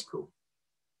most critical.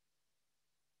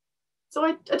 So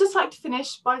I'd just like to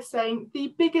finish by saying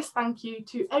the biggest thank you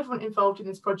to everyone involved in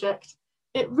this project.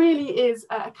 It really is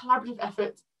a collaborative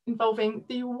effort involving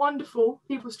the wonderful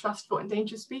People's Trust for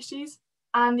Endangered Species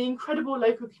and the incredible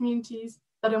local communities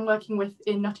that I'm working with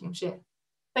in Nottinghamshire.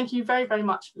 Thank you very, very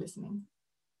much for listening.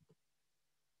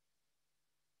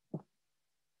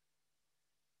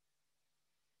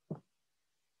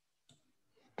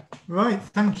 Right,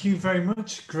 thank you very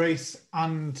much, Grace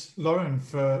and Lauren,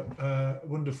 for a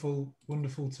wonderful,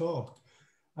 wonderful talk.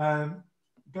 Bear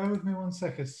with me one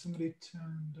second. Somebody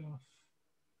turned off.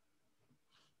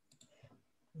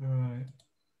 All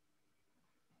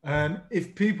right.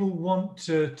 If people want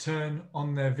to turn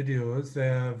on their videos, they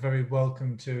are very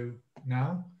welcome to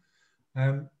now.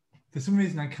 For some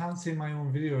reason, I can't see my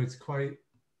own video. It's quite,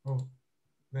 oh,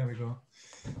 there we go.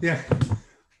 Yeah.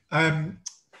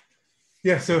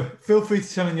 Yeah, so feel free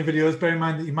to turn on your videos. Bear in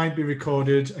mind that you might be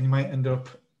recorded and you might end up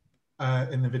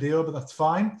in the video, but that's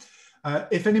fine.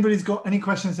 If anybody's got any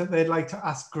questions that they'd like to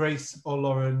ask Grace or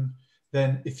Lauren,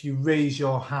 then if you raise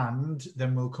your hand,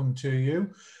 then we'll come to you.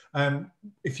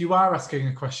 If you are asking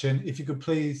a question, if you could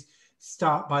please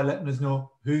start by letting us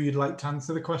know who you'd like to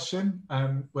answer the question,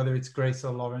 whether it's Grace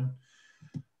or Lauren.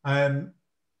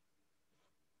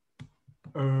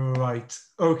 Right,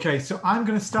 okay, so I'm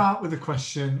going to start with a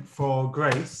question for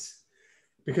Grace,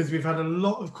 because we've had a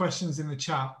lot of questions in the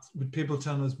chat with people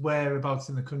telling us whereabouts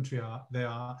in the country they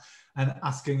are and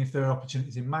asking if there are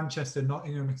opportunities in Manchester,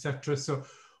 Nottingham, etc. So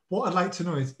what I'd like to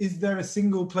know is there a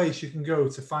single place you can go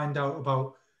to find out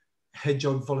about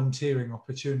hedgehog volunteering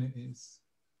opportunities?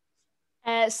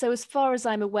 So as far as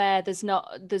I'm aware, there's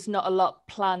not a lot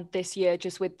planned this year,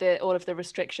 just with all of the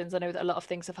restrictions. I know that a lot of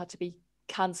things have had to be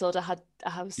cancelled. I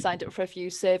have signed up for a few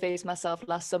surveys myself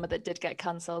last summer that did get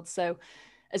cancelled. So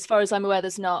as far as I'm aware,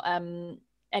 there's not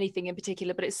anything in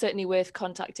particular, but it's certainly worth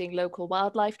contacting local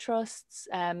wildlife trusts.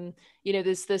 You know,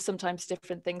 there's sometimes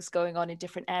different things going on in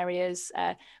different areas,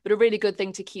 but a really good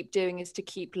thing to keep doing is to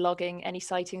keep logging any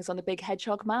sightings on the big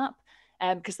hedgehog map,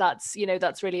 because that's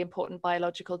really important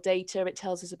biological data. It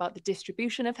tells us about the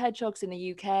distribution of hedgehogs in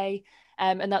the UK,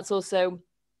 and that's also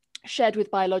shared with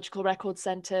biological record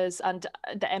centres and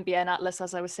the NBN Atlas,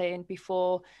 as I was saying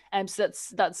before. So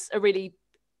that's a really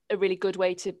good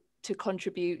way to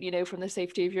contribute, you know, from the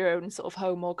safety of your own sort of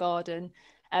home or garden.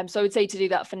 So I would say to do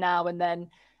that for now, and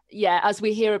then, yeah, as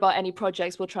we hear about any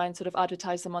projects, we'll try and sort of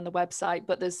advertise them on the website.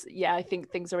 But I think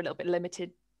things are a little bit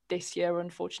limited this year,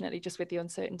 unfortunately, just with the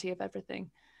uncertainty of everything.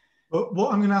 But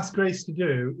what I'm going to ask Grace to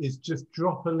do is just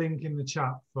drop a link in the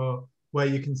chat for where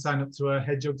you can sign up to a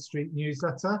Hedgehog Street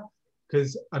newsletter,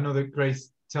 because I know that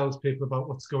Grace tells people about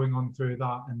what's going on through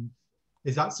that. And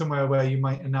is that somewhere where you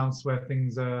might announce where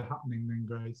things are happening then,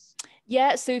 Grace?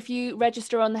 Yeah, so if you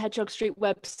register on the Hedgehog Street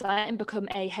website and become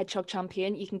a Hedgehog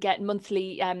champion, you can get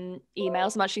monthly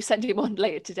emails. I'm actually sending one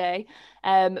later today.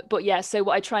 But yeah, so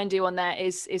what I try and do on there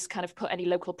is kind of put any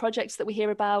local projects that we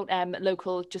hear about,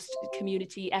 local just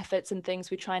community efforts and things.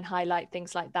 We try and highlight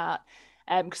things like that.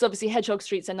 Because obviously Hedgehog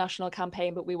Street's a national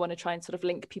campaign, but we want to try and sort of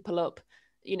link people up,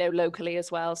 you know, locally as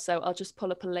well. So I'll just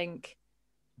pull up a link.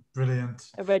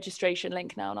 Brilliant. A registration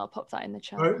link now, and I'll pop that in the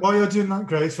chat. Right, while you're doing that,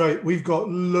 Grace, right, we've got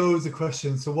loads of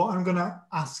questions. So what I'm going to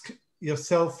ask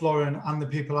yourself, Lauren, and the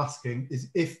people asking is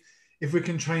if we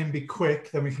can try and be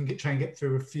quick, then we can try and get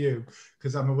through a few,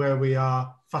 because I'm aware we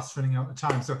are fast running out of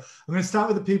time. So I'm going to start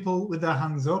with the people with their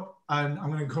hands up, and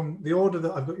I'm going to come the order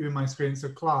that I've got you in my screen. So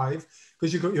Clive,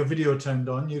 because you've got your video turned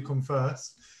on, you come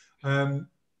first.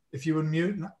 If you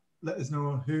unmute, let us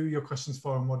know who your question's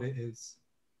for and what it is.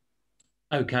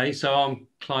 Okay, so I'm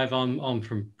Clive, I'm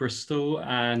from Bristol,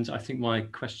 and I think my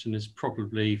question is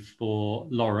probably for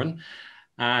Lauren,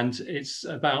 and it's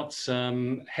about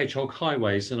hedgehog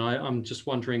highways, and I'm just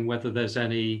wondering whether there's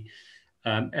any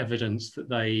evidence that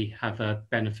they have a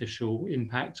beneficial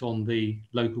impact on the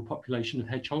local population of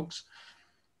hedgehogs.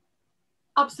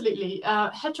 Absolutely.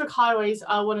 Hedgehog highways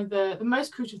are one of the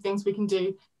most crucial things we can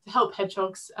do to help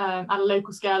hedgehogs at a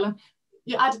local scale. And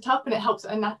you add it up and it helps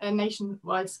at a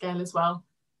nationwide scale as well.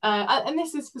 And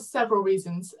this is for several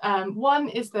reasons. One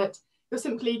is that you're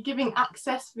simply giving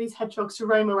access for these hedgehogs to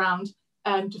roam around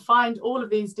to find all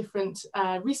of these different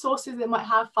resources they might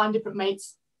have, find different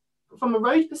mates. From a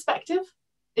road perspective,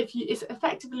 it's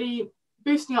effectively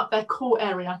boosting up their core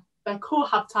area, their core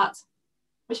habitat,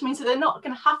 which means that they're not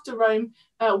going to have to roam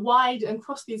wide and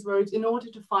cross these roads in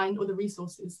order to find all the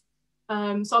resources.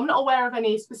 So I'm not aware of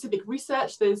any specific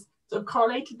research that's sort of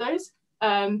correlated those,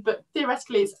 but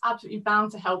theoretically it's absolutely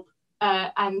bound to help,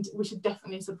 and we should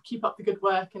definitely sort of keep up the good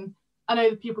work. And I know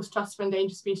the People's Trust for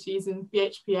Endangered Species and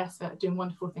BHPS are doing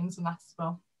wonderful things on that as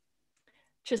well.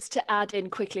 Just to add in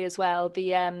quickly as well,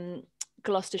 the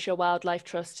Gloucestershire Wildlife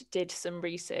Trust did some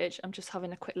research. I'm just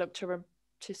having a quick look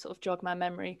to sort of jog my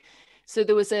memory. So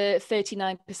there was a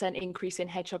 39% increase in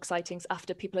hedgehog sightings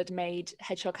after people had made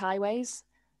hedgehog highways.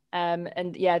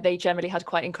 And yeah, they generally had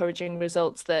quite encouraging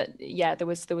results that, yeah, there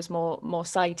was more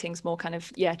sightings, more kind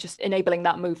of, yeah, just enabling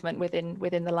that movement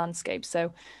within the landscape.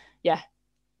 So yeah,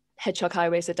 hedgehog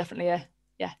highways are definitely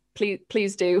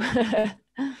please do.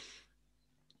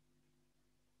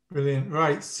 Brilliant.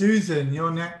 Right, Susan,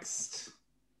 you're next.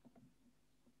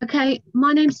 Okay,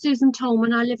 my name's Susan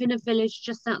Tolman. I live in a village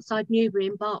just outside Newbury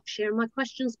in Berkshire. And my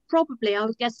question's probably, I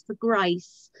would guess, for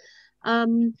Grace.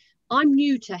 I'm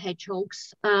new to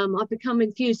hedgehogs. I've become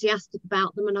enthusiastic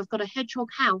about them, and I've got a hedgehog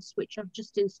house, which I've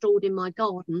just installed in my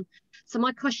garden. So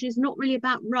my question is not really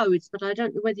about roads, but I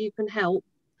don't know whether you can help.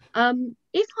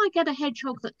 If I get a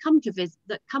hedgehog that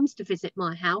comes to visit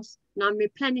my house, and I'm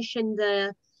replenishing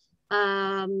the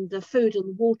the food and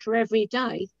the water every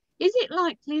day, is it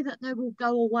likely that they will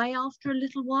go away after a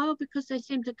little while, because they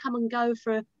seem to come and go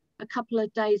for a couple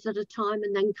of days at a time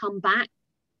and then come back?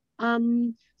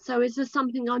 So is there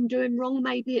something I'm doing wrong?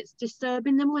 Maybe it's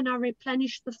disturbing them when I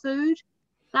replenish the food.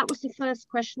 That was the first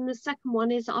question. The second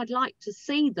one is, I'd like to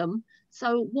see them.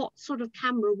 So what sort of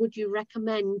camera would you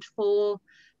recommend for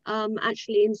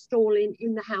actually installing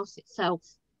in the house itself?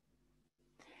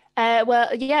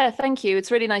 Well, yeah, thank you.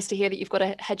 It's really nice to hear that you've got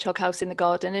a hedgehog house in the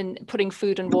garden, and putting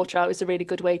food and water out is a really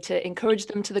good way to encourage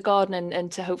them to the garden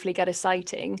and to hopefully get a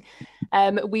sighting.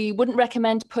 We wouldn't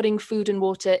recommend putting food and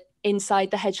water inside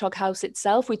the hedgehog house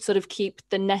itself. We'd sort of keep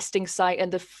the nesting site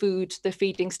and the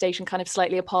feeding station kind of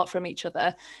slightly apart from each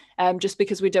other, just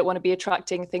because we don't want to be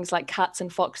attracting things like cats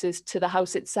and foxes to the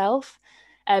house itself.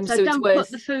 So don't put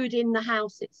the food in the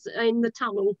house, it's in the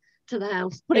tunnel to the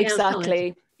house. Exactly.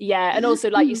 Outside. Yeah. And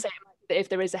also, like you say, if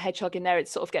there is a hedgehog in there,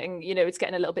 it's sort of getting, it's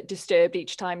getting a little bit disturbed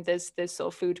each time there's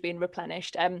sort of food being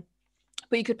replenished.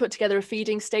 But you could put together a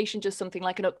feeding station, just something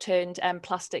like an upturned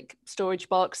plastic storage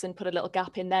box, and put a little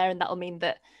gap in there, and that'll mean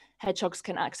that hedgehogs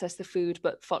can access the food,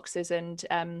 but foxes and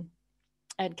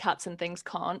cats and things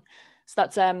can't. So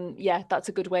that's that's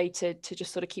a good way to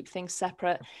just sort of keep things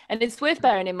separate. And it's worth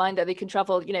bearing in mind that they can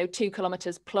travel 2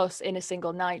 kilometers plus in a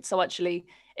single night. So actually,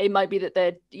 it might be that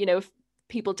they're if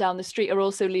people down the street are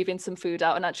also leaving some food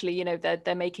out, and actually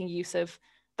they're making use of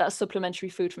that supplementary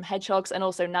food from hedgehogs, and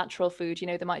also natural food.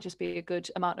 There might just be a good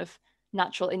amount of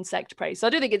natural insect prey. So I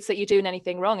don't think it's that you're doing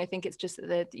anything wrong. I think it's just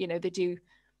that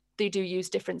they do use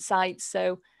different sites.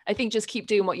 So I think just keep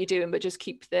doing what you're doing, but just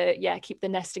keep the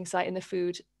nesting site and the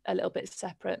food a little bit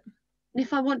separate.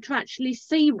 If I want to actually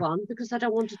see one, because I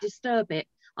don't want to disturb it,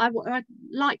 I'd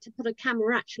like to put a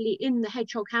camera actually in the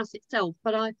hedgehog house itself,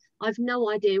 but I've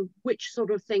no idea which sort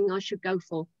of thing I should go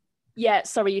for. Yeah,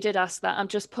 sorry, you did ask that. I'm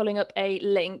just pulling up a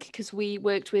link, because we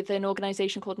worked with an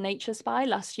organisation called Nature Spy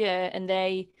last year, and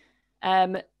they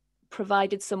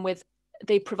provided us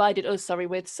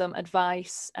with some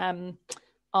advice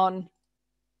on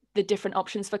the different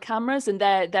options for cameras, and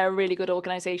they're a really good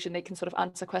organisation. They can sort of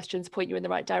answer questions, point you in the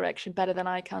right direction better than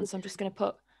I can. So I'm just going to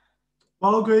put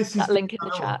that link in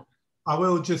the chat.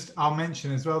 I'll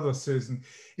mention as well though, Susan,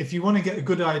 if you want to get a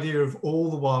good idea of all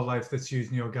the wildlife that's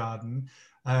used in your garden,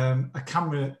 a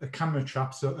camera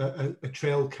trap, so a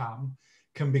trail cam,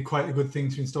 can be quite a good thing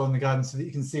to install in the garden, so that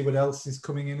you can see what else is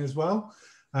coming in as well.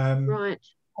 Right.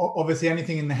 Obviously,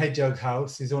 anything in the hedgehog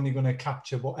house is only going to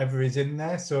capture whatever is in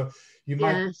there. So you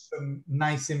might have some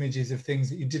nice images of things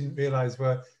that you didn't realise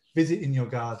were visiting your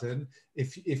garden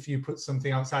if you put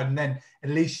something outside, and then at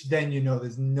least then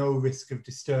there's no risk of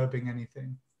disturbing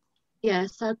anything.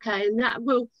 Yes, okay, and that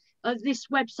will this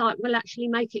website will actually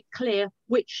make it clear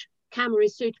which camera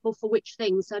is suitable for which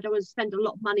things. So I don't want to spend a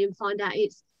lot of money and find out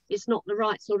it's not the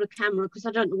right sort of camera, because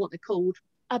I don't know what they're called.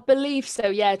 I believe so,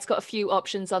 yeah. It's got a few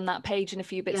options on that page and a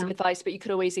few bits of advice, but you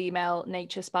could always email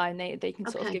Nature Spy and they can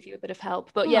sort of give you a bit of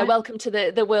help. But welcome to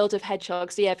the world of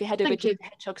hedgehogs. So if you head over to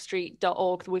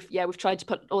hedgehogstreet.org, we've tried to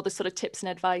put all the sort of tips and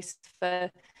advice for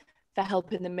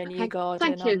helping them in your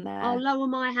garden. Thank you. On there. I'll lower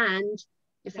my hand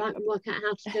if I can work out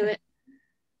how to do it.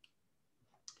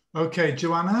 Okay,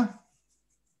 Joanna,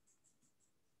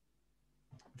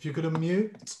 if you could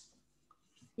unmute.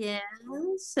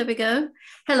 Yes, there we go.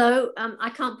 Hello,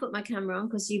 I can't put my camera on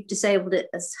because you've disabled it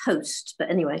as host, but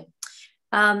anyway,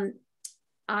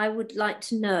 I would like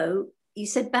to know, you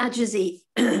said badgers eat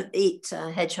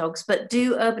hedgehogs, but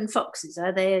do urban foxes,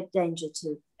 are they a danger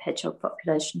to hedgehog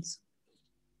populations?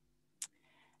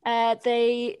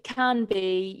 They can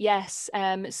be, yes.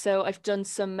 So I've done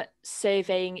some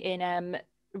surveying in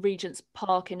Regent's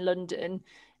Park in London,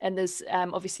 and there's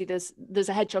obviously there's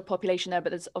a hedgehog population there,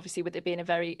 but there's obviously, with it being a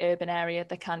very urban area,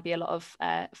 there can be a lot of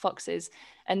foxes,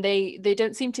 and they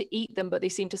don't seem to eat them, but they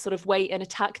seem to sort of wait and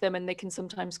attack them, and they can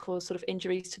sometimes cause sort of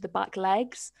injuries to the back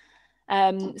legs.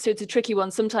 So it's a tricky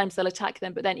one. Sometimes they'll attack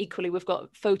them, but then equally we've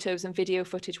got photos and video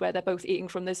footage where they're both eating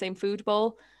from the same food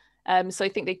bowl. So I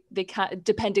think they can,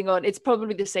 depending on, it's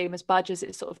probably the same as badgers,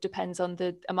 it sort of depends on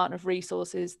the amount of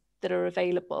resources that are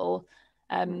available.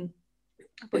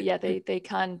 But yeah, they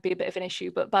can be a bit of an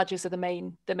issue, but badgers are the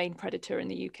main predator in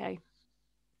the UK.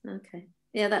 Okay,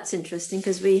 yeah, that's interesting,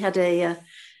 because we had an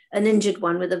injured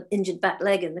one with an injured back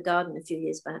leg in the garden a few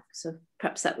years back, so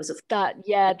perhaps that was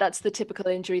that's the typical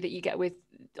injury that you get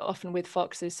often with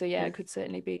foxes, so yeah, it could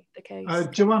certainly be the case.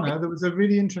 Joanna, there was a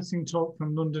really interesting talk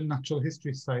from London Natural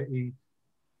History Society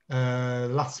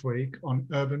last week on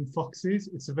urban foxes.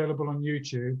 It's available on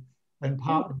YouTube. And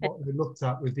part of what we looked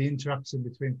at was the interaction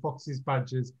between foxes,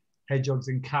 badgers, hedgehogs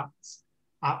and cats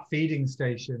at feeding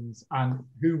stations and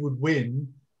who would win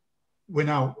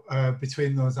out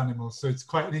between those animals. So it's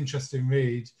quite an interesting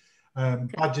read.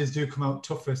 Badgers do come out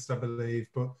toughest, I believe,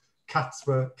 but cats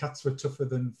were tougher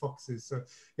than foxes. So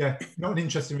yeah, not an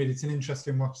interesting read. It's an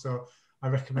interesting watch. So I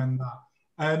recommend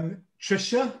that.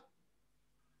 Tricia,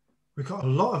 we've got a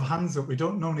lot of hands up. We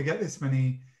don't normally get this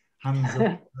many hands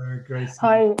up, Grace.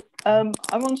 Hi, I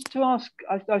wanted to ask,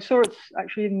 I saw it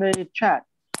actually in the chat.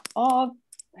 Are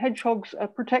hedgehogs a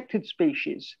protected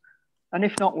species? And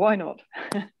if not, why not?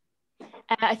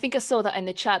 I think I saw that in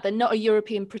the chat. They're not a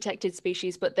European protected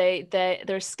species, but they're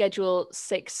a Schedule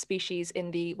 6 species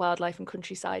in the Wildlife and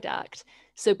Countryside Act.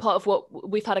 So part of what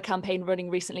we've had a campaign running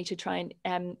recently to try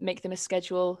and make them a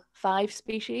Schedule 5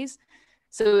 species.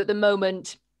 So at the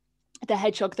moment, the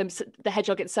hedgehog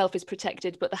itself is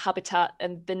protected, but the habitat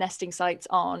and the nesting sites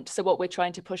aren't. So what we're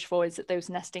trying to push for is that those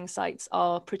nesting sites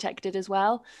are protected as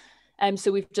well.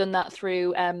 So we've done that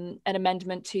through an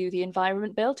amendment to the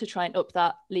Environment Bill to try and up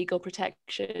that legal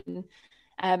protection.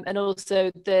 And also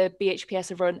the BHPS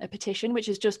have run a petition, which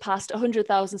has just passed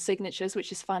 100,000 signatures,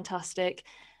 which is fantastic.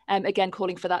 Again,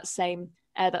 calling for that same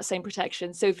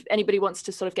protection. So if anybody wants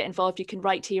to sort of get involved, you can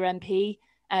write to your MP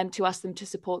to ask them to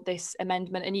support this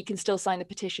amendment, and you can still sign the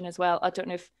petition as well. I don't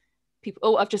know if people,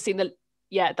 oh, I've just seen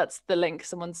that's the link.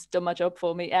 Someone's done my job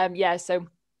for me. Yeah, so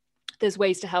there's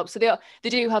ways to help. So they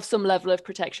do have some level of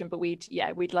protection, but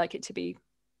we'd like it to be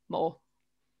more.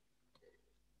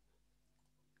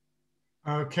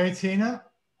 Okay, Tina.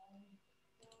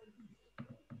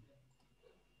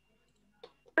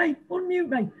 Hey, unmute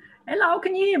me. Hello,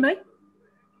 can you hear me?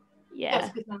 Yeah.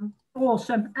 Yes,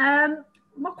 awesome.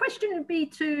 My question would be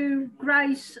to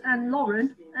Grace and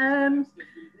Lauren.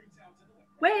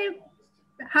 Where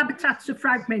habitats are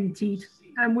fragmented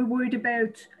and we're worried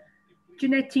about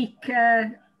genetic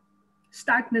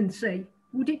stagnancy,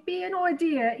 would it be an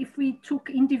idea if we took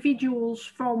individuals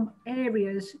from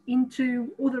areas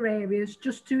into other areas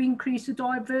just to increase the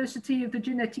diversity of the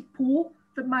genetic pool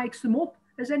that makes them up?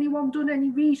 Has anyone done any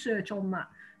research on that,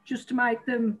 just to make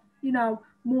them,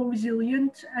 more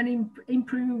resilient and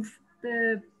improve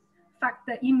the fact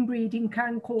that inbreeding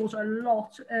can cause a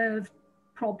lot of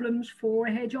problems for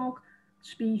a hedgehog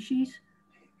species?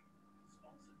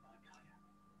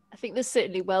 I think there's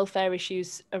certainly welfare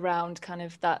issues around kind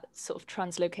of that sort of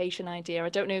translocation idea. I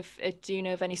don't know if, do you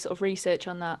know of any sort of research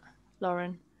on that,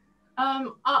 Lauren?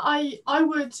 I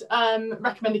would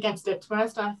recommend against it, to be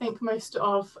honest. I think most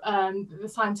of the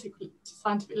scientific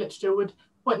literature would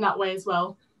point that way as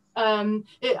well.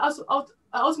 It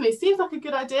ultimately seems like a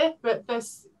good idea, but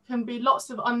there's can be lots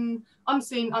of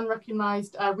unseen,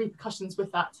 unrecognised repercussions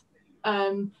with that.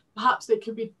 Perhaps it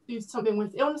could be due to something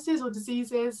with illnesses or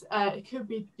diseases. It could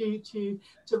be due to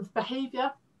sort of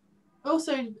behaviour.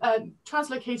 Also,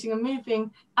 translocating and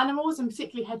moving animals, and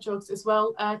particularly hedgehogs as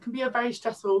well, can be a very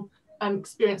stressful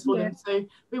experience for them. So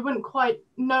we wouldn't quite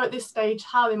know at this stage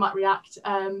how they might react.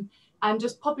 And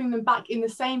just popping them back in the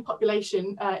same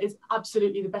population is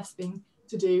absolutely the best thing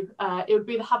to do. It would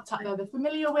be the habitat that they're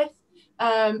familiar with,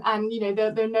 and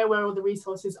they'll know where all the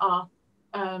resources are.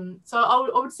 So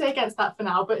I would say against that for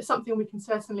now, but it's something we can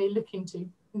certainly look into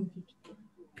in the future.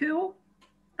 Cool,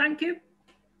 thank you.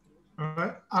 All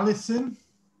right, Alison.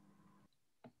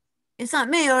 Is that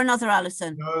me or another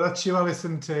Alison? No, that's you,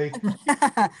 Alison T.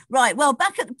 Right, well,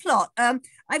 back at the plot,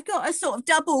 I've got a sort of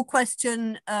double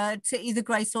question to either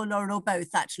Grace or Lauren or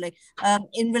both, actually,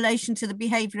 in relation to the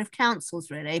behaviour of councils,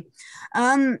 really.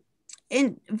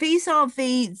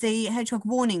 Vis-a-vis the hedgehog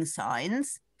warning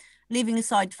signs, leaving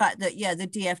aside the fact that, the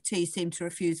DFT seem to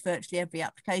refuse virtually every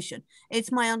application,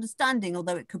 it's my understanding,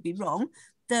 although it could be wrong,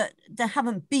 that there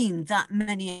haven't been that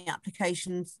many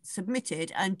applications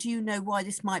submitted. And do you know why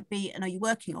this might be, and are you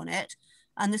working on it?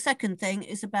 And the second thing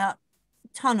is about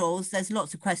tunnels. There's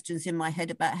lots of questions in my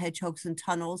head about hedgehogs and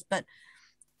tunnels, but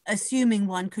assuming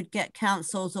one could get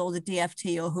councils or the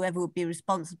DFT or whoever would be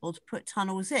responsible to put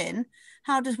tunnels in,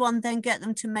 how does one then get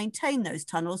them to maintain those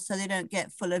tunnels so they don't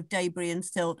get full of debris and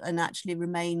silt and actually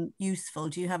remain useful?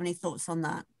 Do you have any thoughts on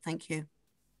that? Thank you.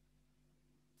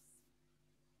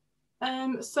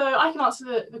 So I can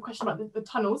answer the question about the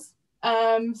tunnels.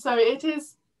 So it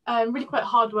is really quite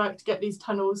hard work to get these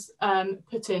tunnels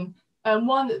put in.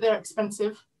 One, that they're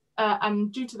expensive,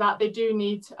 and due to that, they do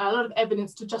need a lot of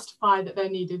evidence to justify that they're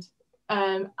needed.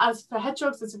 As for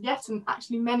hedgehogs, as of yet, and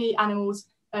actually many animals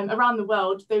around the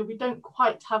world, we don't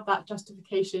quite have that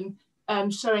justification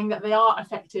showing that they are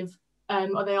effective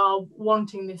or they are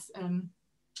wanting this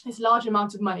large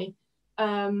amount of money.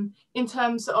 In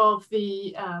terms of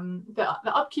the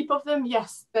upkeep of them,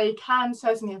 yes, they can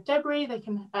certainly have debris. They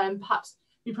can perhaps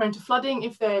be prone to flooding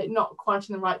if they're not quite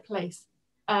in the right place.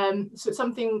 So it's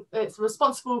something that's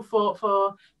responsible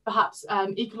for perhaps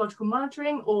ecological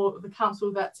monitoring, or the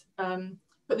council that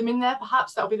put them in there,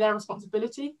 perhaps that'll be their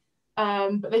responsibility.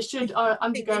 But they should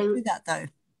undergo... do that though?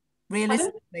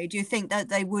 Realistically, do you think that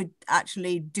they would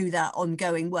actually do that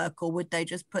ongoing work, or would they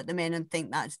just put them in and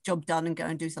think that's job done and go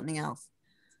and do something else?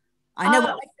 I know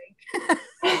what I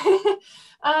think.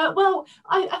 Well,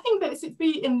 I think that it'd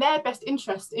be in their best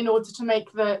interest in order to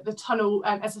make the tunnel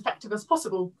as effective as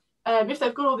possible. If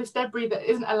they've got all this debris that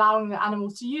isn't allowing the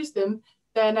animals to use them,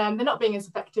 then they're not being as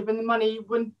effective, and the money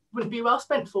wouldn't be well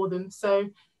spent for them. So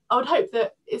I would hope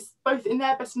that it's both in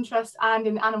their best interest and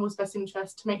in the animals' best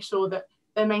interest to make sure that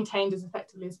they're maintained as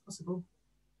effectively as possible.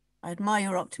 I admire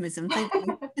your optimism. Thank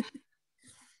you.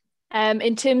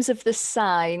 In terms of the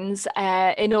signs,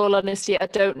 in all honesty, I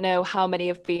don't know how many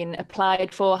have been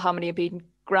applied for, how many have been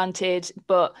granted,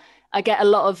 but I get a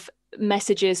lot of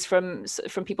messages from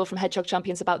people from Hedgehog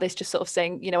Champions about this, just sort of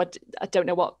saying, you know, I don't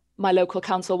know what my local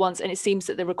council wants, and it seems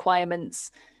that the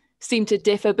requirements seem to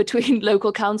differ between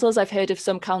local councils. I've heard of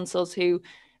some councils who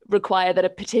require that a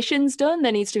petition's done.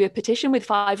 There needs to be a petition with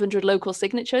 500 local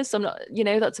signatures. So I'm not, you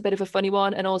know, that's a bit of a funny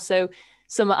one. And also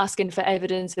some are asking for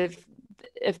evidence of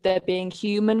there being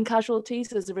human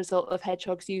casualties as a result of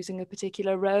hedgehogs using a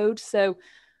particular road. So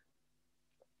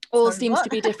all seems to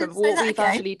be different. What we've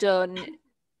actually done,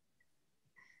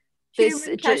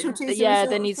 human casualties,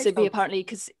 there needs to be apparently,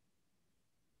 because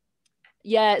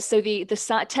so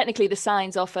technically the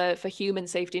signs are for human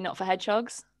safety, not for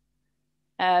hedgehogs.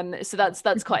 So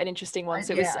that's quite an interesting one.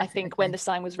 So it was, I think when the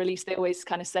sign was released, they always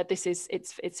kind of said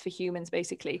it's for humans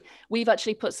basically. We've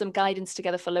actually put some guidance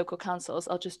together for local councils.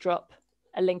 I'll just drop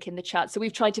a link in the chat. So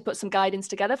we've tried to put some guidance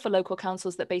together for local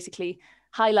councils that basically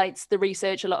highlights the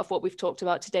research, a lot of what we've talked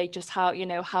about today, just how, you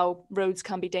know, how roads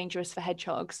can be dangerous for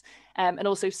hedgehogs, and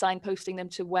also signposting them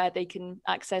to where they can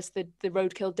access the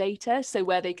roadkill data. So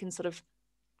where they can sort of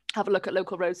have a look at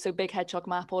local roads, so big hedgehog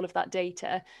map, all of that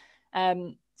data,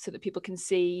 so that people can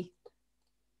see,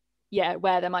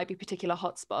 where there might be particular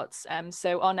hotspots.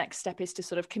 So our next step is to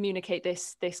sort of communicate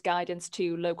this guidance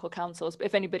to local councils. But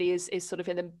if anybody is sort of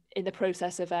in the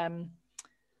process of, oh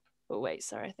wait,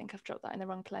 sorry, I think I've dropped that in the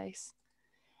wrong place.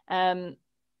 I've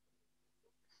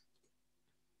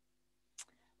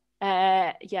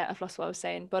lost what I was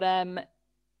saying, but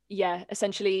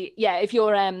essentially, if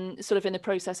you're sort of in the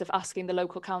process of asking the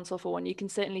local council for one, you can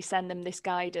certainly send them this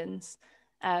guidance.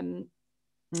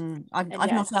 I've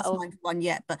not asked mine for one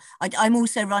yet, but I'm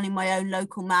also running my own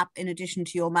local map in addition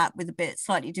to your map, with a bit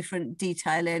slightly different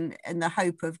detail in the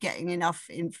hope of getting enough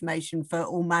information for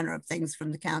all manner of things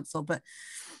from the council. But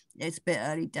it's a bit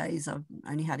early days. I've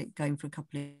only had it going for a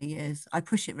couple of years. I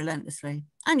push it relentlessly,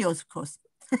 and yours, of course.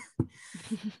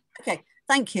 Okay,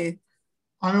 thank you.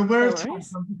 I'm aware of time,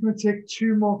 so I'm just going to take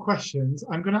 2 more questions.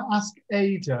 I'm going to ask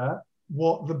Ada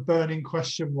what the burning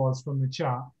question was from the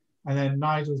chat. And then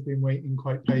Nigel's been waiting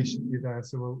quite patiently there,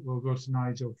 so we'll go to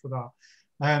Nigel for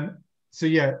that. So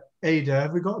yeah, Ada,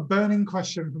 have we got a burning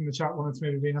question from the chat, one that's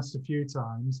maybe been asked a few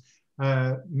times?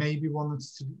 Maybe one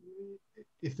that's,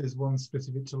 if there's one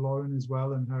specific to Lauren as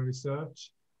well and her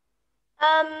research?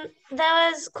 There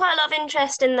was quite a lot of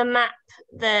interest in the map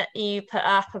that you put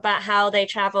up about how they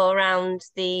travel around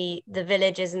the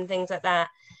villages and things like that.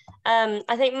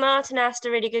 I think Martin asked a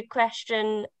really good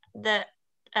question that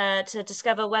to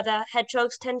discover whether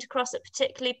hedgehogs tend to cross at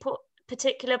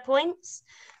particular points,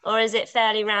 or is it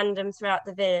fairly random throughout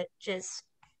the villages?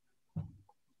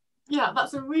 Yeah,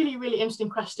 that's a really, really interesting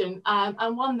question,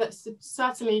 and one that should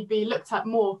certainly be looked at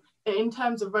more in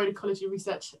terms of road ecology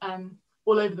research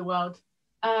all over the world.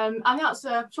 And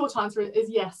the short answer is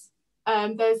yes.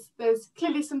 There's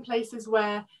clearly some places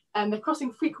where they're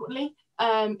crossing frequently.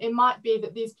 It might be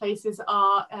that these places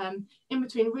are in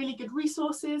between really good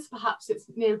resources, perhaps it's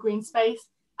near a green space,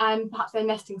 and perhaps their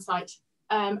nesting site.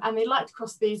 And they like to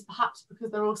cross these perhaps because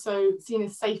they're also seen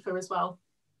as safer as well.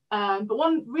 But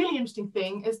one really interesting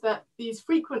thing is that these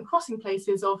frequent crossing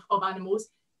places of animals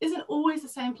isn't always the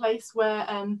same place where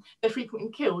they're frequently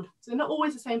killed. So they're not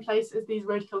always the same place as these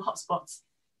roadkill hotspots.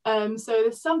 So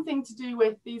there's something to do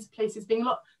with these places being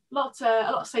a lot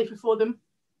safer for them,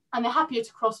 and they're happier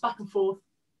to cross back and forth.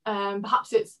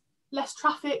 Perhaps it's less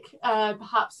traffic,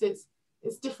 perhaps it's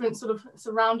different sort of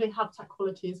surrounding habitat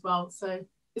quality as well. So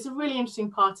it's a really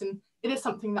interesting part, and it is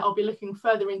something that I'll be looking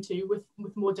further into with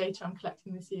more data I'm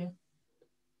collecting this year.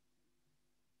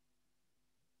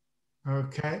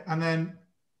 Okay, and then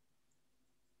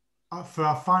for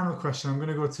our final question, I'm going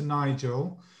to go to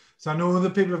Nigel. So I know other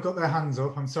people have got their hands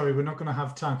up. I'm sorry, we're not going to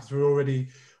have time because we're already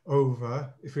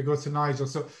over. If we go to Nigel.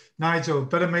 So Nigel,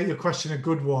 better make your question a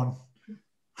good one.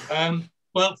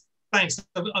 Well, thanks.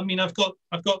 I mean, I've got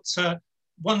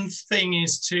one thing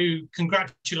is to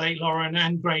congratulate Lauren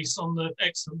and Grace on the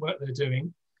excellent work they're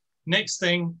doing. Next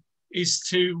thing is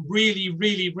to really,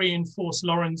 really reinforce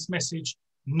Lauren's message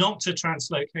not to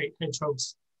translocate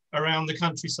hedgehogs around the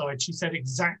countryside. She said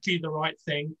exactly the right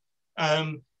thing.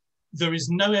 There is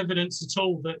no evidence at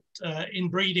all that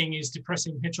inbreeding is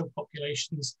depressing hedgehog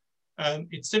populations.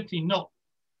 It's simply not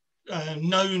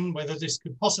known whether this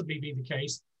could possibly be the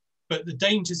case, but the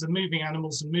dangers of moving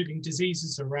animals and moving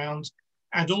diseases around,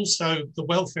 and also the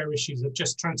welfare issues of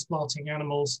just transplanting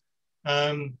animals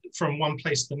from one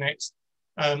place to the next,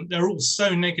 they're all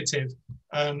so negative.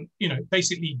 You know,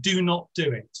 basically do not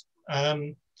do it.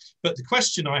 But the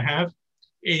question I have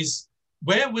is,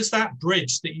 where was that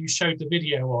bridge that you showed the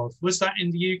video of? Was that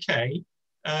in the UK?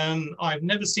 I've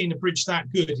never seen a bridge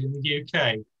that good in the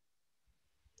UK.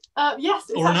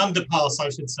 Yes. Or an underpass, I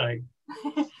should say.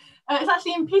 It's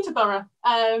actually in Peterborough.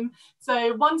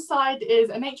 So one side is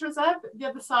a nature reserve, the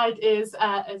other side is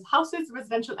houses, a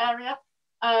residential area.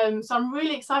 So I'm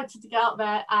really excited to get out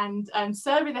there and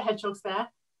survey the hedgehogs there.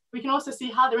 We can also see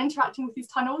how they're interacting with these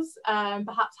tunnels,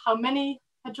 perhaps how many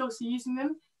hedgehogs are using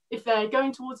them, if they're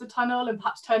going towards the tunnel and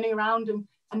perhaps turning around and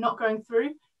not going through.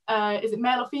 Is it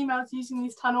male or females using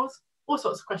these tunnels? All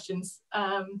sorts of questions.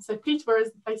 So Peterborough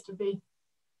is the place to be.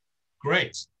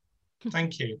 Great,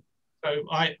 thank you. So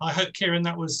I hope, Kieran,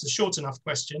 that was a short enough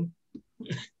question.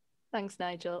 Thanks,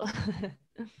 Nigel.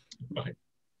 Right.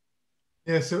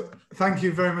 Yeah, so thank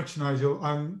you very much, Nigel.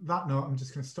 On that note, I'm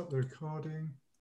just going to stop the recording.